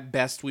believed at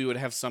best we would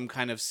have some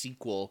kind of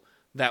sequel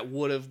that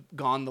would have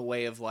gone the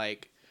way of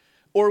like,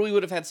 or we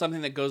would have had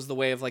something that goes the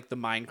way of like the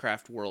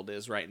Minecraft world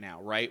is right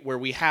now, right? Where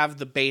we have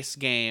the base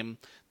game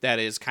that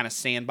is kind of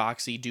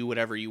sandboxy, do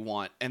whatever you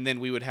want, and then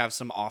we would have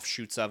some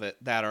offshoots of it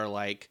that are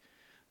like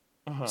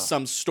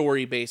some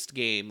story-based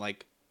game,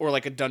 like, or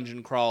like a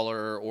dungeon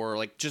crawler, or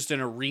like just an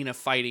arena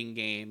fighting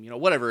game,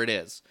 whatever it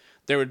is.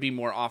 There would be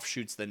more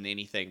offshoots than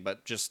anything,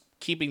 but just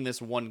keeping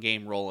this one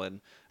game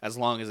rolling as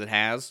long as it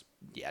has,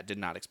 did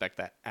not expect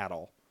that at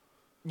all.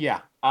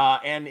 Yeah,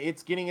 and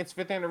it's getting its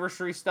 5th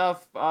anniversary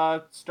stuff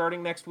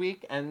starting next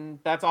week, and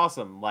that's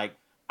awesome. Like,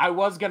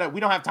 we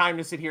don't have time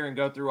to sit here and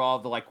go through all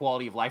the like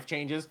quality of life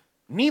changes.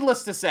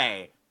 Needless to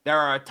say, there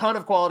are a ton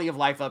of quality of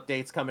life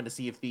updates coming to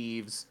Sea of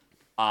Thieves.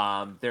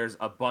 There's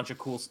a bunch of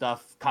cool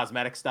stuff,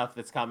 cosmetic stuff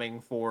that's coming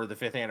for the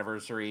 5th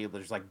anniversary.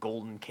 There's like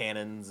golden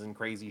cannons and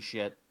crazy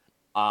shit.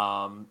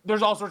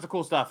 There's all sorts of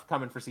cool stuff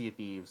coming for Sea of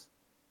Thieves.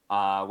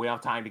 We don't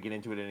have time to get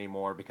into it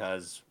anymore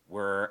because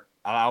we're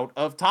out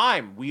of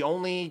time. We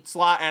only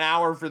slot an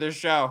hour for this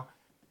show.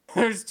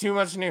 There's too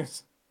much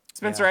news.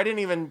 Spencer, Yeah. I didn't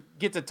even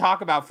get to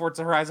talk about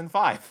Forza Horizon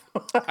 5.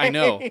 I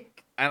know.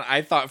 And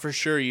I thought for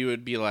sure you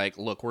would be like,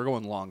 look, we're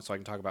going long so I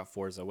can talk about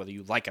Forza, whether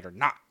you like it or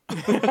not.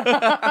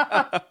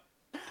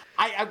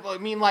 I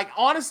mean, like,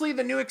 honestly,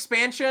 the new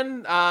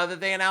expansion that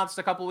they announced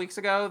a couple weeks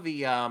ago,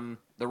 the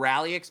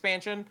rally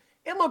expansion,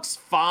 it looks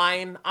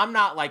fine. I'm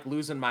not, like,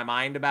 losing my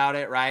mind about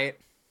it, right?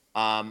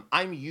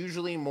 I'm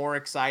usually more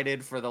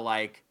excited for the,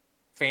 like,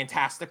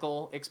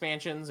 fantastical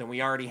expansions, and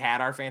we already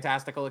had our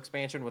fantastical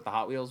expansion with the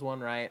Hot Wheels one,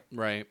 right?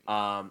 Right.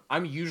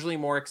 I'm usually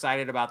more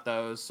excited about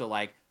those. So,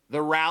 like,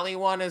 the rally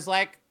one is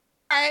like,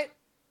 all right,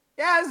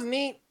 yeah, it's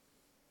neat.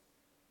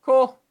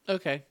 Cool.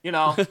 Okay. You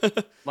know,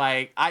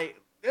 like,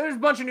 there's a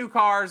bunch of new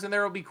cars and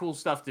there will be cool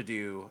stuff to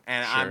do.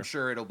 And Sure. I'm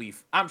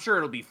sure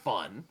it'll be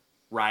fun,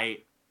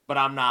 right? But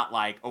I'm not,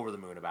 like, over the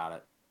moon about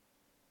it.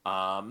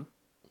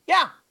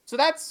 Yeah. So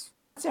that's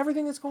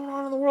everything that's going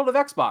on in the world of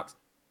Xbox.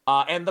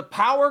 And the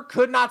power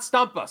could not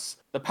stump us.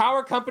 The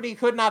power company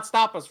could not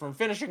stop us from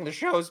finishing the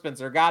show,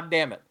 Spencer. God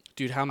damn it.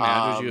 Dude, how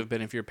mad would you have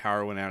been if your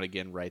power went out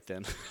again right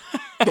then?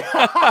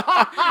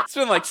 It's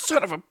been like,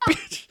 son of a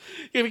bitch.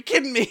 You gotta be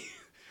kidding me.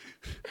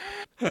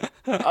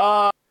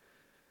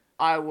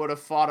 I would have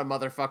fought a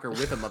motherfucker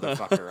with a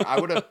motherfucker. I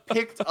would have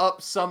picked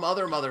up some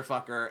other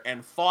motherfucker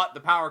and fought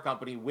the power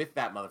company with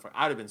that motherfucker.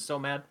 I'd have been so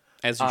mad.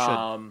 As you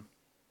should.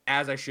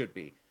 As I should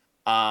be.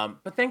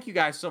 But thank you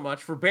guys so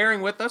much for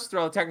bearing with us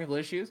through all the technical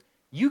issues.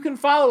 You can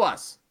follow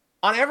us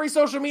on every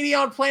social media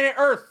on planet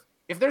Earth.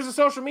 If there's a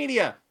social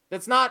media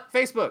that's not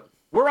Facebook,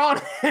 we're on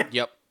it.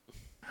 Yep.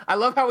 I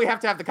love how we have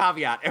to have the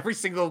caveat every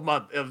single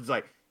month. It's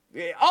like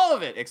all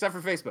of it except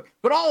for Facebook,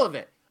 but all of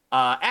it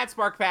at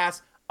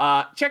SparkPass.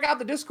 Check out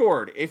the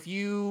Discord if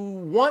you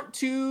want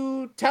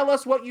to tell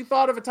us what you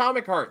thought of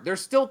Atomic Heart.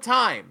 There's still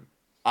time.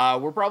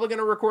 We're probably going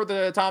to record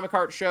the Atomic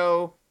Heart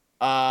show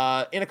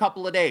in a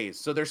couple of days,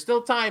 so there's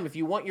still time if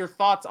you want your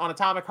thoughts on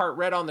Atomic Heart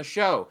read on the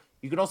show.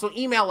 You can also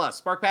email us,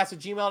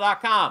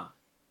 sparkpass@gmail.com.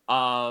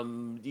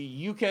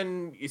 You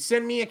can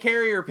send me a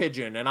carrier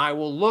pigeon and I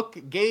will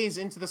gaze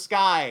into the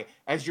sky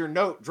as your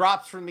note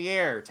drops from the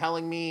air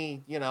telling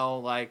me, you know,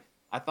 like,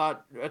 I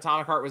thought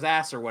Atomic Heart was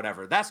ass or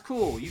whatever. That's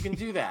cool. You can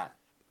do that.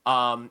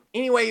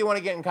 Any way you want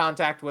to get in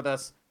contact with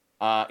us,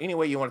 any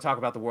way you want to talk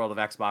about the world of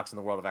Xbox and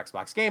the world of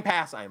Xbox Game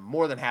Pass, I am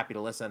more than happy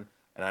to listen.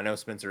 And I know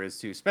Spencer is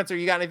too. Spencer,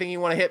 you got anything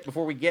you want to hit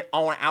before we get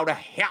on out of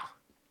here?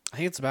 I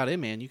think it's about it,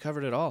 man. You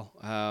covered it all.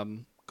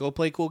 Go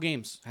play cool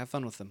games. Have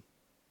fun with them.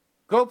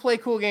 Go play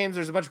cool games.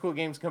 There's a bunch of cool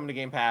games coming to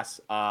Game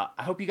Pass. I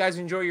hope you guys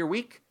enjoy your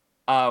week.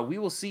 We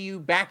will see you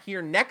back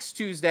here next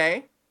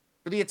Tuesday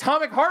for the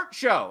Atomic Heart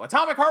Show.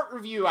 Atomic Heart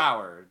Review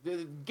Hour.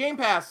 The Game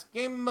Pass,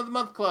 Game of the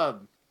Month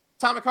Club.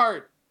 Atomic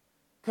Heart.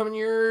 Coming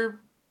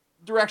your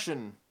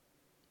direction.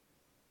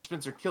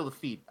 Spencer, kill the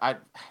feet. I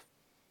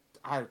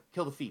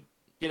kill the feet.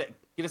 Get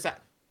us out.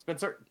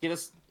 Spencer, get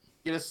us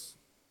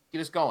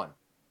going.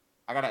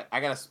 I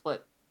gotta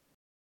split.